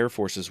do it the Air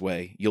Force's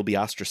way, you'll be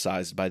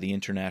ostracized by the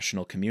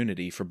international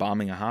community for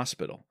bombing a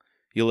hospital.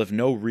 You'll have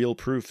no real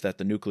proof that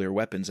the nuclear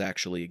weapons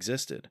actually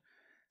existed.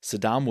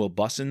 Saddam will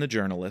bus in the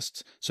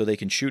journalists so they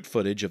can shoot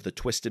footage of the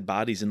twisted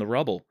bodies in the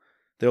rubble.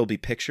 There will be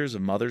pictures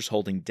of mothers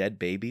holding dead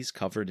babies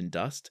covered in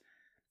dust,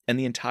 and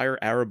the entire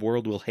Arab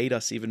world will hate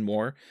us even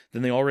more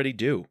than they already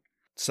do.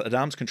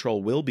 Saddam's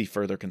control will be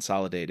further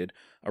consolidated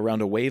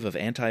around a wave of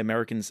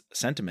anti-American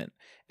sentiment,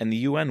 and the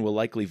UN will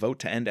likely vote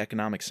to end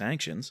economic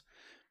sanctions."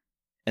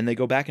 And they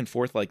go back and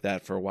forth like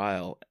that for a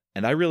while,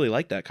 and I really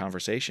like that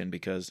conversation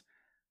because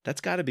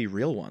that's got to be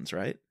real ones,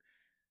 right?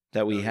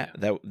 That we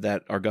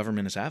that our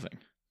government is having.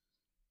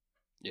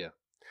 Yeah,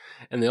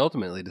 and they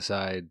ultimately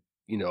decide,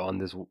 on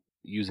this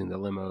using the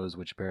limos,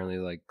 which apparently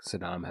like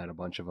Saddam had a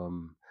bunch of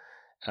them,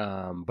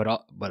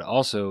 but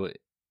also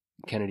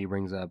Kennedy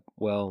brings up,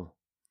 well,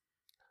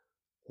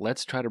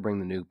 let's try to bring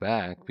the nuke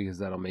back because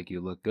that'll make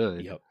you look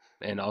good. Yep.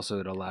 And also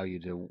it'll allow you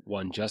to,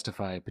 one,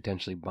 justify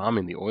potentially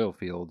bombing the oil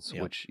fields,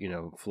 Yep. which,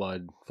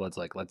 Flood's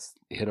like, let's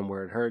hit them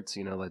where it hurts,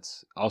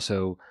 let's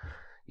also,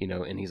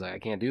 and he's like, I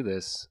can't do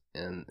this.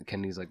 And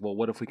Kennedy's like, well,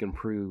 what if we can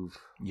prove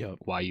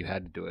why you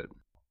had to do it?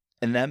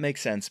 And that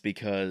makes sense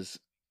because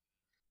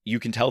you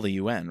can tell the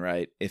UN,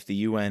 right? If the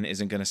UN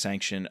isn't going to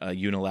sanction a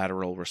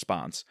unilateral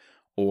response,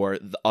 or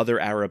the other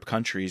Arab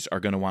countries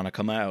are going to want to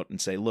come out and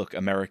say, look,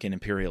 American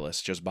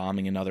imperialists just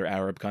bombing another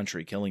Arab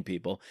country, killing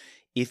people.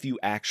 If you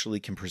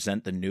actually can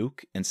present the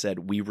nuke and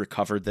said, we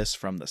recovered this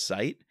from the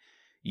site,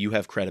 you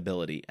have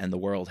credibility, and the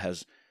world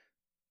has,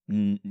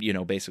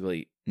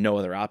 basically no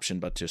other option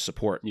but to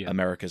support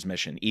America's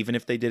mission. Even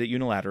if they did it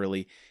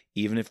unilaterally,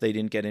 even if they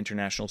didn't get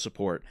international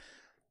support,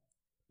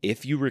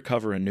 if you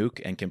recover a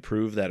nuke and can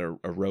prove that a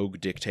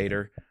rogue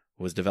dictator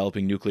was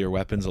developing nuclear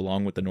weapons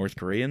along with the North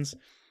Koreans,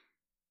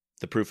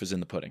 the proof is in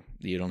the pudding.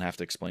 You don't have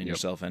to explain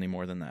yourself any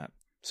more than that.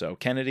 So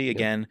Kennedy,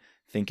 again,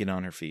 thinking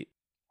on her feet.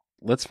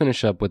 Let's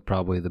finish up with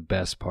probably the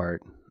best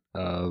part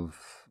of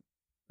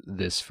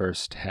this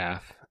first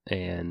half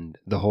and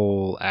the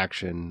whole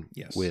action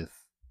with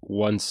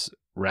once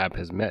Rapp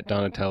has met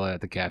Donatella at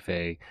the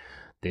cafe,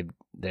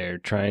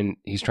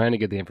 he's trying to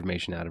get the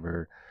information out of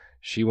her.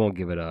 She won't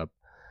give it up.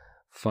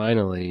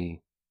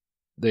 Finally,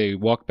 they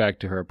walk back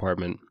to her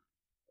apartment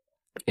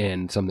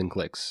and something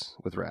clicks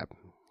with Rapp.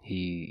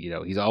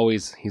 He's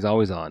always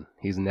on.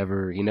 He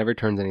never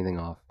turns anything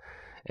off.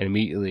 And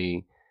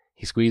immediately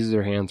he squeezes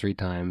her hand 3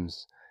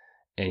 times,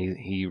 and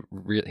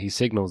he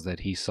signals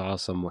that he's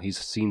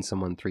seen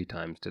someone 3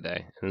 times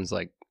today. And it's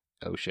like,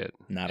 oh shit.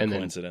 Not a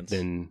coincidence.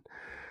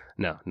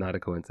 No, not a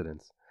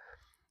coincidence.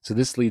 So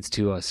this leads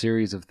to a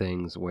series of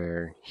things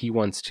where he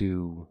wants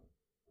to,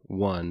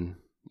 one,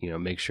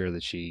 make sure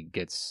that she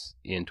gets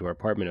into her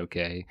apartment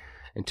okay,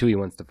 and 2, he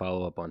wants to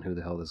follow up on who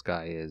the hell this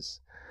guy is.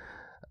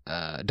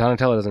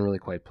 Donatella doesn't really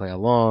quite play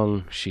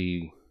along.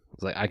 She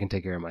was like, I can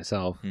take care of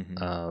myself.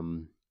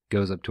 Mm-hmm.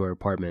 Goes up to her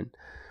apartment.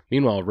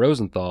 Meanwhile,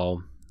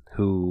 Rosenthal,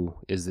 who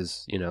is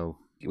this,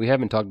 we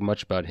haven't talked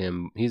much about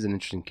him. He's an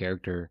interesting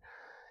character,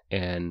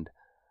 and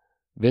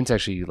Vince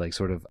actually like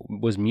sort of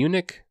was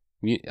Munich.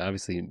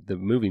 Obviously, the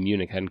movie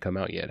Munich hadn't come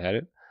out yet, had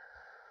it?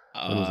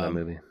 When was that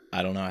movie?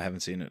 I don't know. I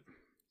haven't seen it.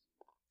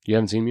 You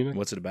haven't seen Munich?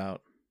 What's it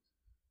about?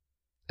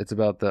 It's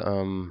about the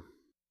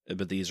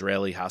About the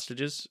Israeli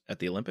hostages at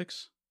the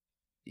Olympics?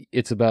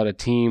 It's about a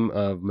team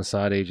of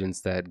Mossad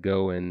agents that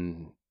go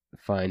and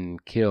find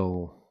and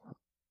kill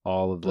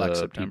all of Black the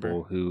September.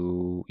 people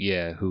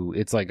who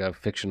it's like a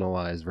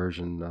fictionalized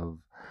version of.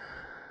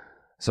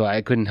 So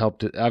I couldn't help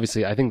to.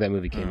 Obviously, I think that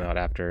movie came out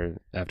after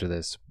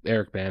this.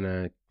 Eric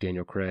Bana,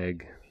 Daniel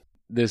Craig.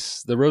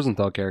 The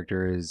Rosenthal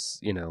character is,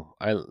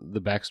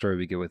 the backstory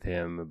we get with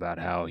him about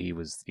how he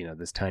was,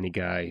 this tiny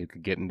guy who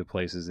could get into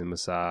places in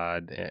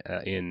Mossad,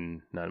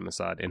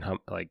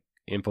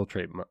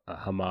 infiltrate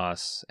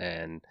Hamas,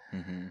 and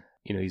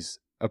he's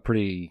a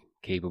pretty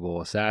capable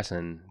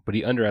assassin, but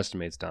he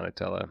underestimates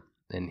Donatella,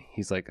 and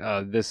he's like,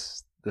 oh,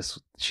 this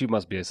she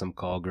must be some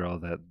call girl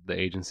that the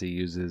agency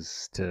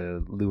uses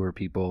to lure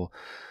people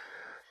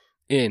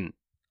in.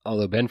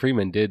 Although Ben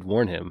Friedman did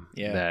warn him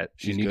that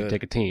you need to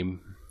take a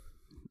team.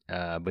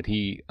 But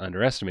he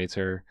underestimates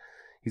her.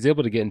 He's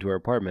able to get into her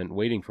apartment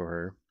waiting for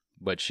her,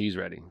 but she's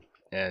ready.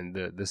 And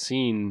the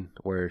scene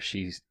where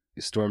she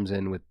storms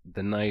in with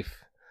the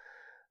knife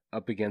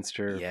up against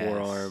her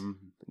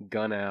forearm,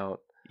 gun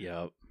out.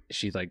 Yep.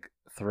 She like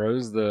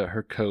throws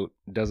her coat,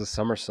 does a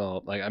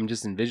somersault. Like I'm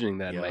just envisioning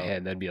that in my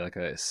head. That'd be like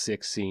a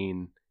sick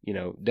scene.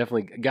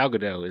 Definitely Gal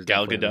Gadot is.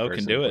 Gal Gadot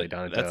can do it.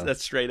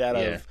 That's straight out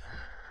of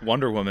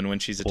Wonder Woman when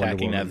she's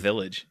attacking that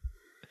village.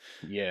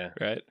 Yeah.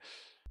 Right.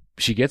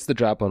 She gets the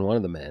drop on one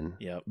of the men,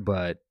 Yep.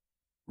 but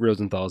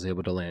Rosenthal is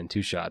able to land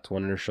 2 shots,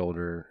 one in her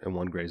shoulder and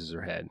one grazes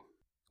her head.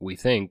 We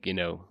think,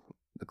 the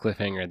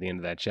cliffhanger at the end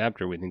of that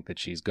chapter, we think that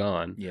she's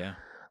gone. Yeah.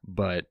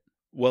 But...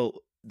 Well,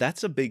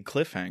 that's a big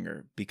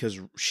cliffhanger because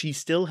she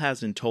still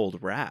hasn't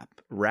told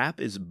Rapp. Rapp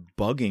is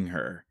bugging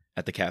her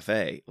at the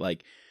cafe.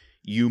 Like,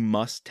 you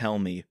must tell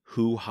me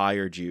who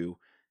hired you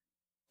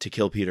to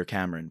kill Peter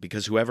Cameron,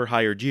 because whoever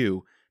hired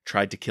you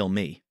tried to kill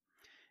me.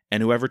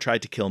 And whoever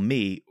tried to kill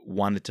me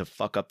wanted to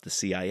fuck up the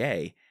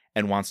CIA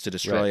and wants to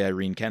destroy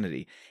Irene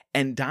Kennedy.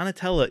 And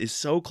Donatella is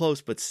so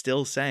close, but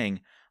still saying,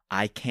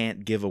 I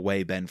can't give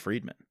away Ben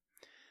Friedman.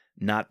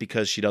 Not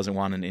because she doesn't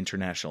want an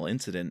international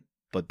incident,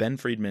 but Ben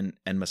Friedman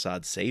and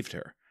Mossad saved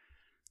her.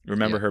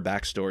 Remember her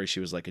backstory? She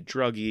was like a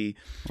druggie.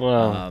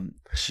 Well,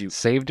 she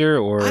saved her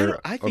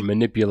or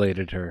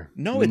manipulated her?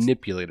 No,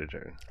 manipulated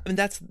her. I mean,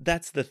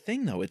 that's the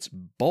thing, though. It's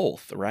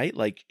both, right?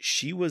 Like,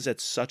 she was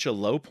at such a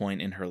low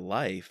point in her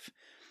life.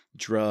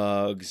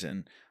 Drugs,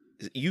 and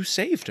you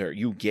saved her.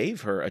 You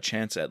gave her a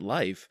chance at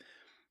life,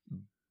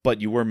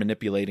 but you were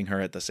manipulating her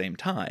at the same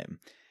time.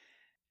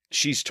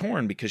 She's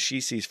torn because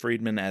she sees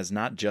Friedman as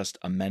not just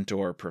a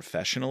mentor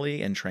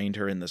professionally and trained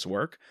her in this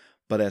work,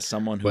 but as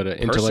someone who an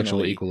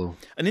intellectual equal.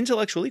 An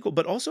intellectual equal,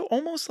 but also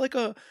almost like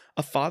a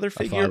father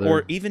figure,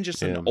 or even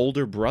just an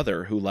older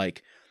brother who,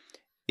 like,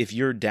 if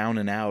you're down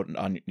and out,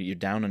 you're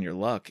down on your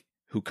luck,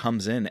 who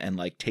comes in and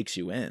like takes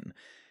you in.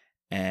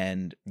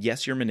 And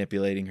yes, you're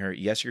manipulating her.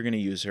 Yes, you're going to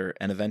use her.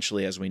 And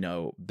eventually, as we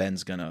know,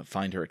 Ben's going to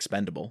find her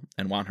expendable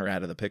and want her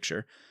out of the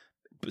picture,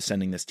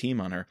 sending this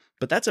team on her.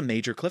 But that's a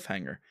major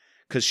cliffhanger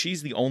because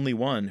she's the only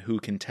one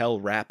who can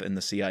tell Rapp and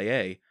the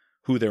CIA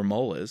who their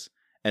mole is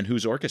and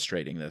who's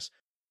orchestrating this.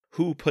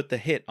 Who put the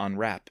hit on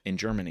Rapp in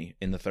Germany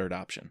in the third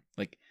option?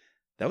 Like,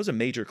 that was a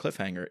major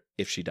cliffhanger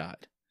if she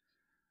died.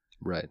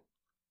 Right.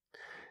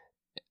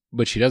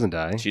 But she doesn't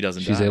die. She's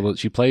die.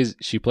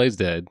 She plays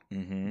dead,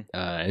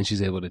 and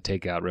she's able to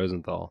take out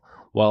Rosenthal.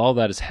 While all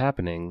that is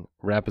happening,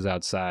 Rapp is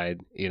outside.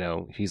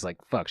 He's like,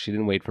 "Fuck! She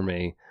didn't wait for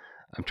me.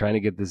 I'm trying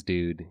to get this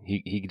dude."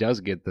 He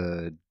does get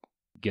the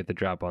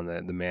drop on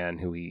the man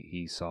who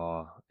he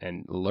saw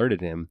and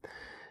alerted him,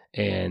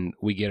 and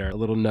we get our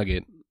little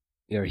nugget.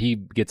 He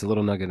gets a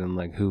little nugget on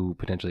like who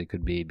potentially it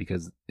could be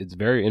because it's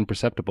very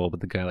imperceptible.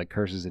 But the guy like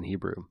curses in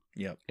Hebrew.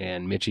 Yep.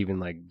 And Mitch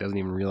even like doesn't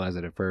even realize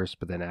it at first,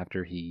 but then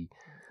after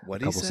a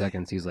couple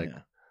seconds, he's like,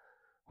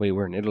 wait,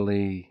 we're in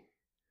Italy.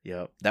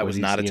 Yep. That was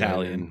not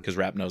Italian because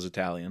Rapp knows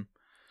Italian.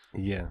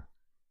 Yeah.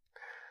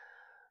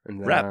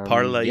 And, Rapp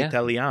parla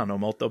italiano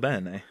molto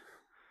bene.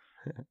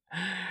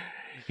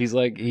 He's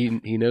like, he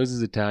knows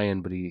his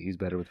Italian, but he's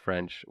better with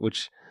French,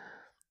 which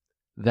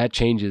that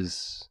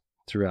changes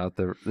throughout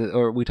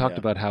or we talked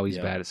about how he's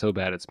so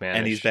bad at Spanish.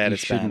 And he's bad at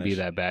Spanish. He shouldn't be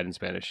that bad in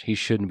Spanish.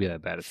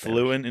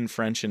 Fluent in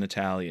French and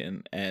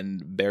Italian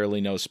and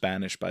barely knows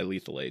Spanish by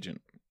Lethal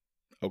Agent.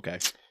 Okay.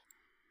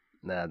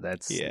 Nah,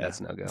 that's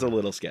no go. It's a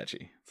little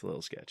sketchy.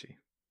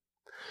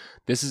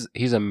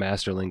 He's a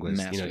master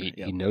linguist.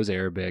 He knows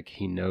Arabic,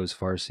 he knows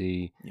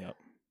Farsi. Yep.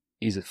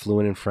 He's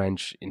fluent in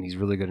French and he's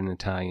really good in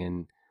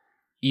Italian.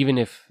 Even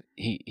if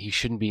he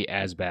shouldn't be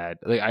as bad.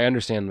 Like I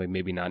understand like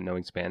maybe not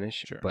knowing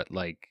Spanish, but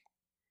like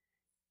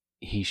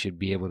he should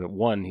be able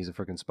to he's a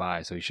freaking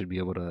spy, so he should be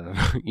able to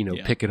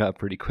pick it up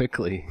pretty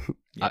quickly.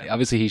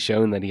 Obviously he's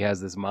shown that he has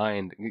this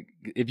mind.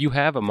 If you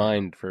have a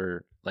mind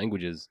for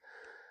languages,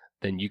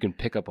 then you can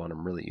pick up on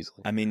them really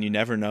easily. I mean, you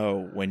never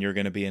know when you're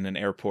going to be in an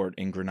airport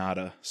in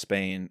Granada,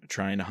 Spain,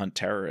 trying to hunt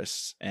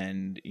terrorists,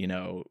 and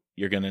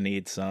you're going to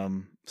need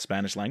some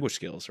Spanish language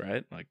skills,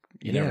 right? Like,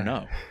 you never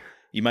know.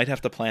 You might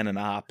have to plan an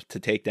op to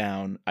take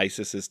down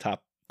ISIS's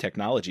top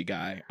technology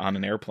guy on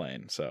an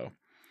airplane, so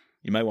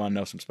you might want to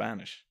know some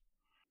Spanish.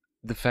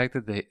 The fact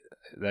that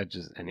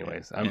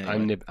anyways,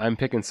 I'm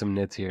picking some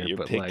nits here, You're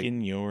but picking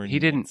like your he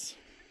nits.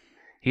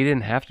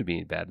 didn't have to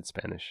be bad at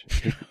Spanish.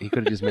 He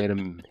could have just made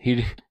him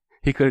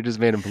he could have just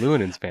made him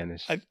fluent in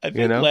Spanish. I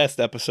think last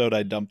episode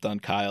I dumped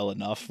on Kyle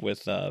enough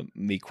with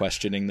me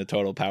questioning the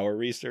Total Power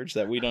research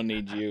that we don't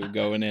need you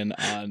going in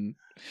on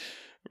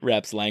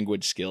Rap's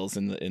language skills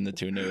in the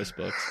two newest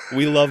books.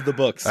 We love the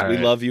books. All we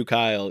right. love you,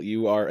 Kyle.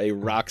 You are a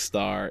rock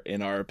star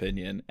in our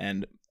opinion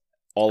and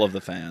all of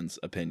the fans'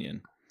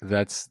 opinion.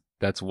 That's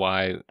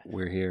why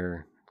we're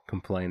here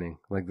complaining.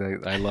 Like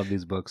I love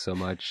these books so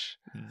much.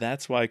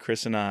 That's why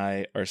Chris and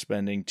I are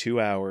spending 2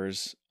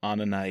 hours on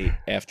a night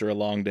after a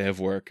long day of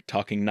work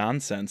talking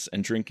nonsense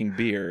and drinking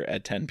beer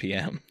at 10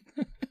 p.m.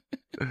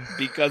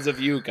 Because of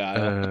you,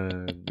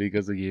 Kyle.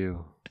 Because of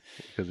you.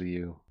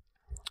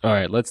 All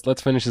right,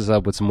 let's finish this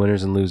up with some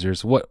winners and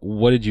losers. What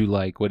did you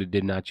like? What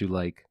did not you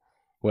like?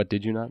 What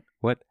did you not?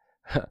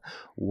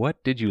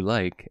 What did you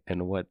like,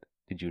 and what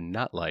did you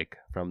not like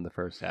from the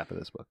first half of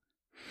this book?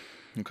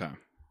 Okay.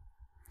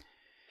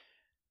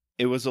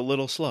 It was a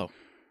little slow.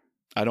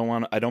 I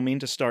don't mean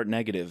to start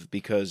negative,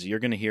 because you're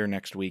going to hear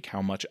next week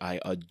how much I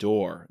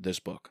adore this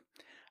book,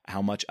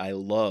 how much I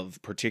love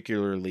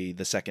particularly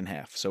the second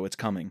half. So it's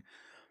coming.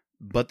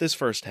 But this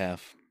first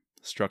half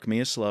struck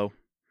me as slow,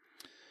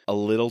 a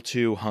little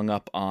too hung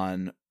up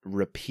on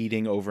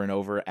repeating over and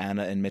over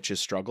Anna and Mitch's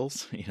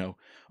struggles.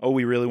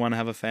 We really want to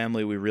have a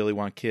family, we really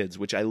want kids,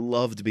 which I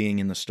loved being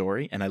in the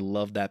story, and I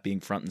loved that being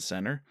front and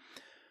center.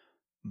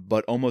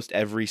 But almost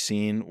every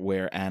scene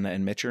where Anna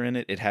and Mitch are in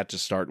it, it had to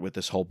start with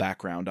this whole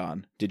background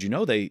on, did you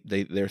know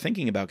they're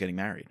thinking about getting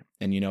married?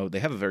 And, they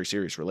have a very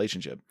serious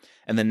relationship.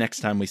 And then next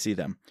time we see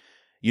them,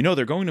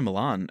 they're going to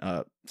Milan.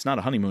 It's not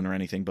a honeymoon or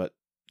anything, but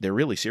they're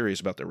really serious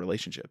about their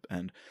relationship.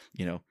 And,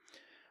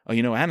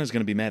 Anna's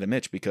going to be mad at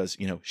Mitch because,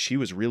 she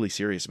was really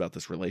serious about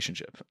this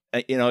relationship.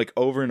 Like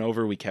over and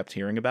over, we kept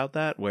hearing about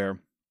that, where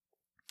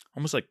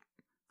almost like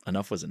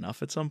enough was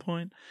enough at some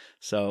point.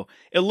 So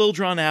a little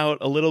drawn out,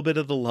 a little bit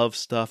of the love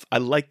stuff. I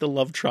like the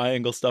love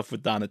triangle stuff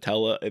with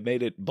Donatella. It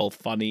made it both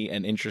funny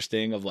and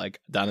interesting, of like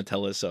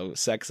Donatella is so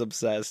sex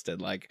obsessed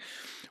and like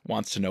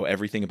wants to know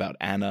everything about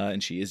Anna,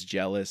 and she is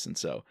jealous. And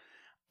so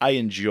I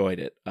enjoyed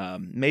it.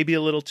 Maybe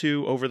a little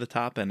too over the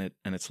top, and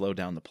it slowed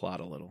down the plot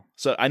a little.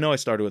 So I know I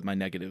started with my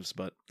negatives,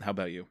 but how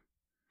about you?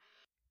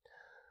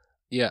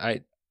 Yeah,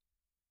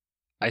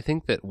 I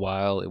think that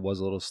while it was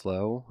a little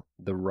slow,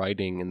 the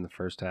writing in the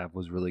first half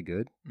was really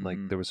good. Mm-hmm. Like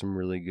there was some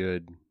really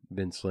good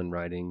Vince Lynn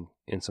writing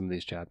in some of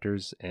these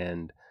chapters,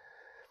 and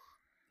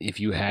if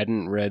you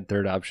hadn't read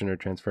Third Option or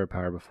Transfer of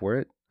Power before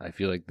it, I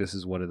feel like this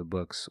is one of the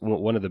books,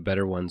 one of the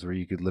better ones, where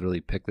you could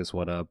literally pick this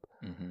one up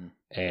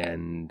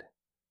and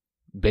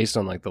based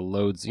on like the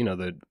loads,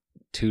 the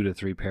 2 to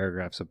 3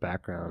 paragraphs of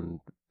background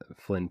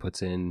Flynn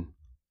puts in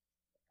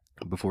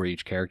before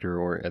each character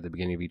or at the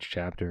beginning of each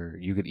chapter,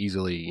 you could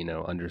easily,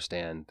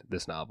 understand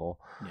this novel.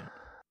 Yeah.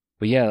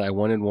 But yeah, I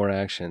wanted more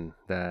action.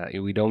 That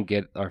we don't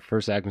get our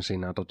first action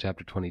scene until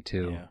chapter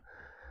 22. Yeah.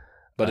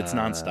 But it's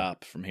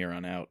nonstop from here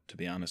on out, to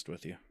be honest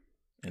with you.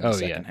 Oh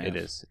yeah, half. It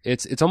is.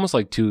 It's almost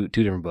like two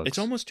different books. It's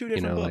almost 2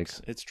 different books.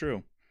 Like, it's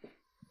true.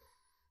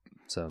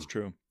 So it's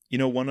true.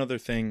 One other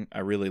thing I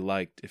really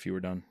liked, if you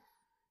were done,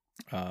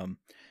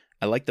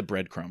 I like the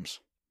breadcrumbs.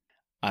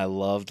 I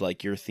loved,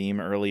 like your theme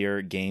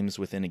earlier, games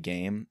within a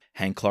game.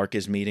 Hank Clark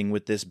is meeting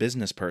with this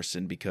business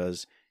person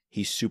because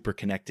he's super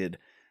connected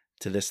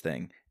to this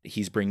thing.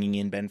 He's bringing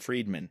in Ben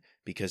Friedman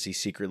because he's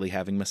secretly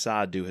having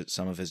Mossad do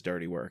some of his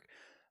dirty work.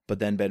 But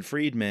then Ben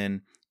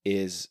Friedman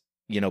is,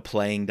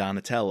 playing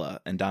Donatella,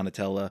 and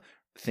Donatella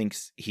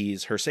thinks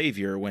he's her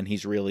savior when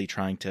he's really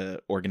trying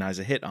to organize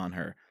a hit on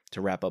her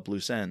to wrap up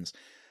loose ends.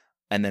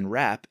 And then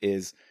Rap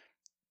is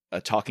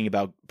talking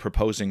about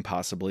proposing,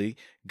 possibly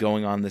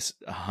going on this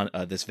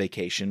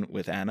vacation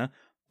with Anna,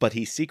 but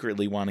he's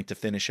secretly wanting to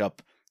finish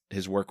up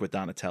his work with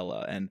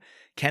Donatella. And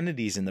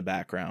Kennedy's in the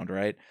background,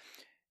 right?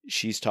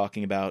 She's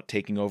talking about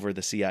taking over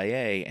the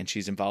CIA, and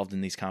she's involved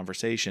in these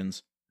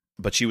conversations,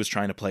 but she was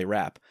trying to play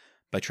Rap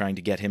by trying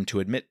to get him to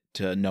admit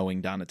to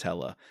knowing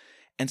Donatella.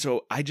 And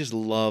so I just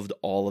loved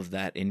all of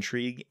that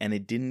intrigue, and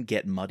it didn't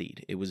get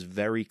muddied. It was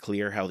very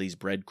clear how these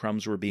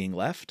breadcrumbs were being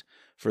left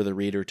for the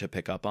reader to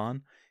pick up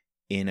on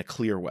in a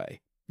clear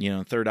way.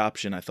 Third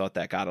Option, I thought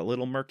that got a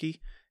little murky.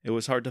 It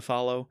was hard to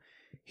follow.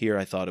 Here,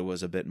 I thought it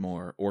was a bit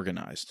more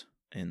organized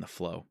in the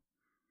flow.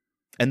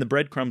 And the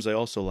breadcrumbs I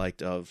also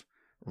liked of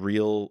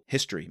real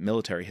history,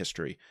 military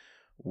history,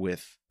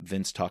 with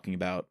Vince talking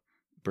about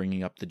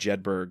bringing up the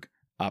Jedburgh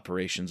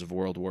operations of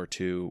World War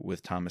II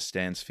with Thomas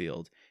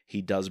Stansfield.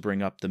 He does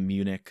bring up the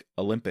Munich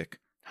Olympic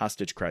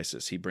hostage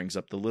crisis. He brings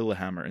up the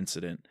Lillehammer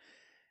incident.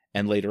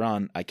 And later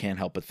on, I can't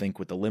help but think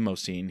with the limo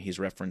scene, he's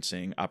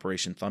referencing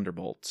Operation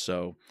Thunderbolt.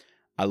 So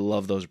I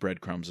love those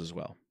breadcrumbs as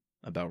well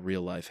about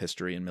real life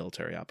history and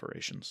military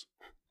operations.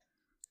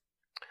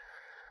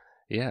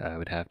 Yeah, I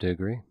would have to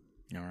agree.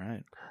 All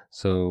right.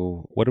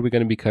 So what are we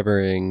going to be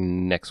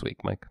covering next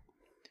week, Mike?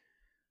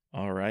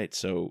 All right.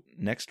 So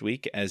next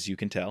week, as you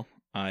can tell,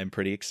 I'm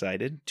pretty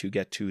excited to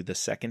get to the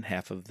second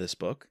half of this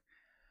book.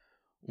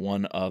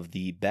 One of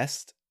the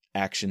best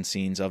action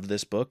scenes of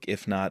this book,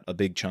 if not a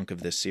big chunk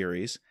of this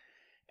series,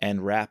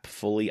 and Rapp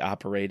fully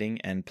operating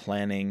and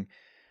planning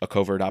a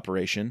covert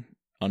operation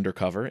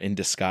undercover, in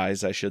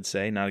disguise, I should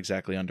say, not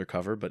exactly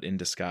undercover, but in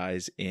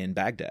disguise in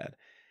Baghdad.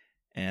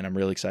 And I'm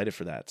really excited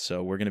for that.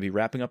 So we're going to be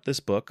wrapping up this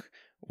book.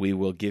 We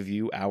will give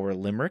you our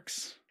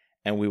limericks,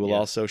 and we will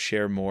also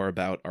share more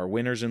about our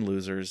winners and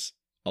losers,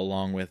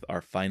 along with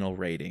our final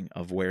rating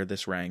of where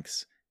this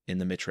ranks in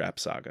the Mitch Rapp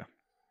saga.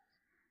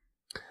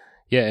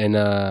 Yeah,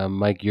 and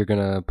Mike, you're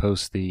gonna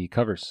post the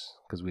covers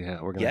because we're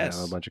gonna Yes.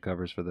 have a bunch of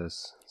covers for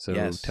this. So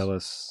Yes. tell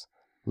us,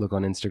 look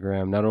on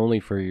Instagram not only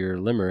for your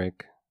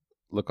limerick,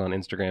 look on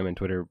Instagram and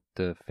Twitter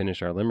to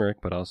finish our limerick,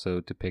 but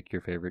also to pick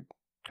your favorite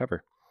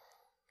cover.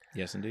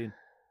 Yes, indeed.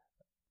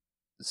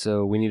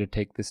 So we need to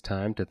take this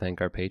time to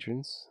thank our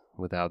patrons.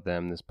 Without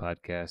them, this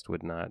podcast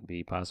would not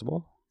be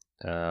possible.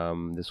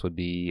 This would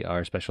be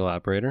our special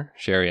operator,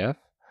 Sherry F.,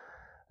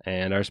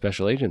 and our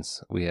special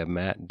agents. We have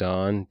Matt,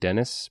 Dawn,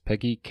 Dennis,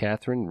 Peggy,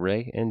 Catherine,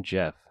 Ray, and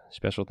Jeff.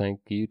 Special thank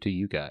you to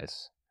you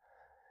guys.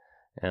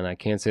 And I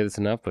can't say this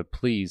enough, but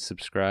please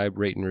subscribe,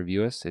 rate, and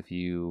review us. If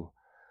you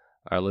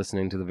are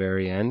listening to the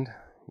very end,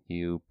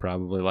 you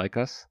probably like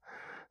us.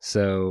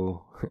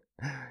 So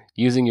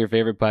using your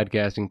favorite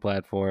podcasting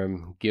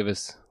platform, give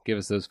us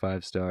those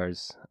 5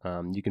 stars.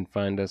 You can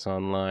find us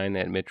online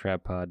at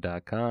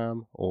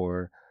mitchrappod.com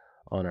or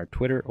on our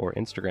Twitter or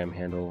Instagram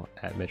handle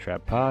at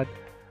mitchrappod.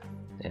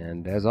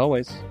 And as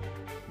always,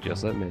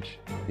 just let Mitch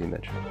be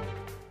Mitch.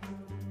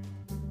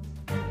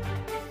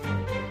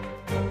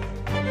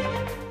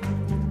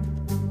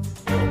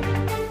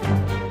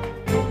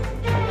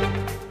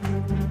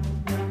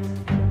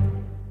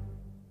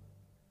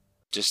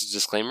 Just a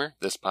disclaimer,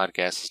 this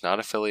podcast is not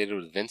affiliated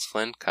with Vince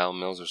Flynn, Kyle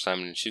Mills, or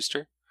Simon &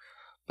 Schuster,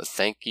 but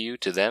thank you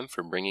to them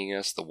for bringing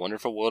us the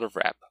wonderful world of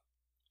rap.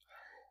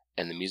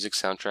 And the music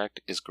soundtrack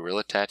is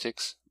Guerrilla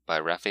Tactics by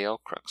Raphael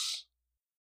Crooks.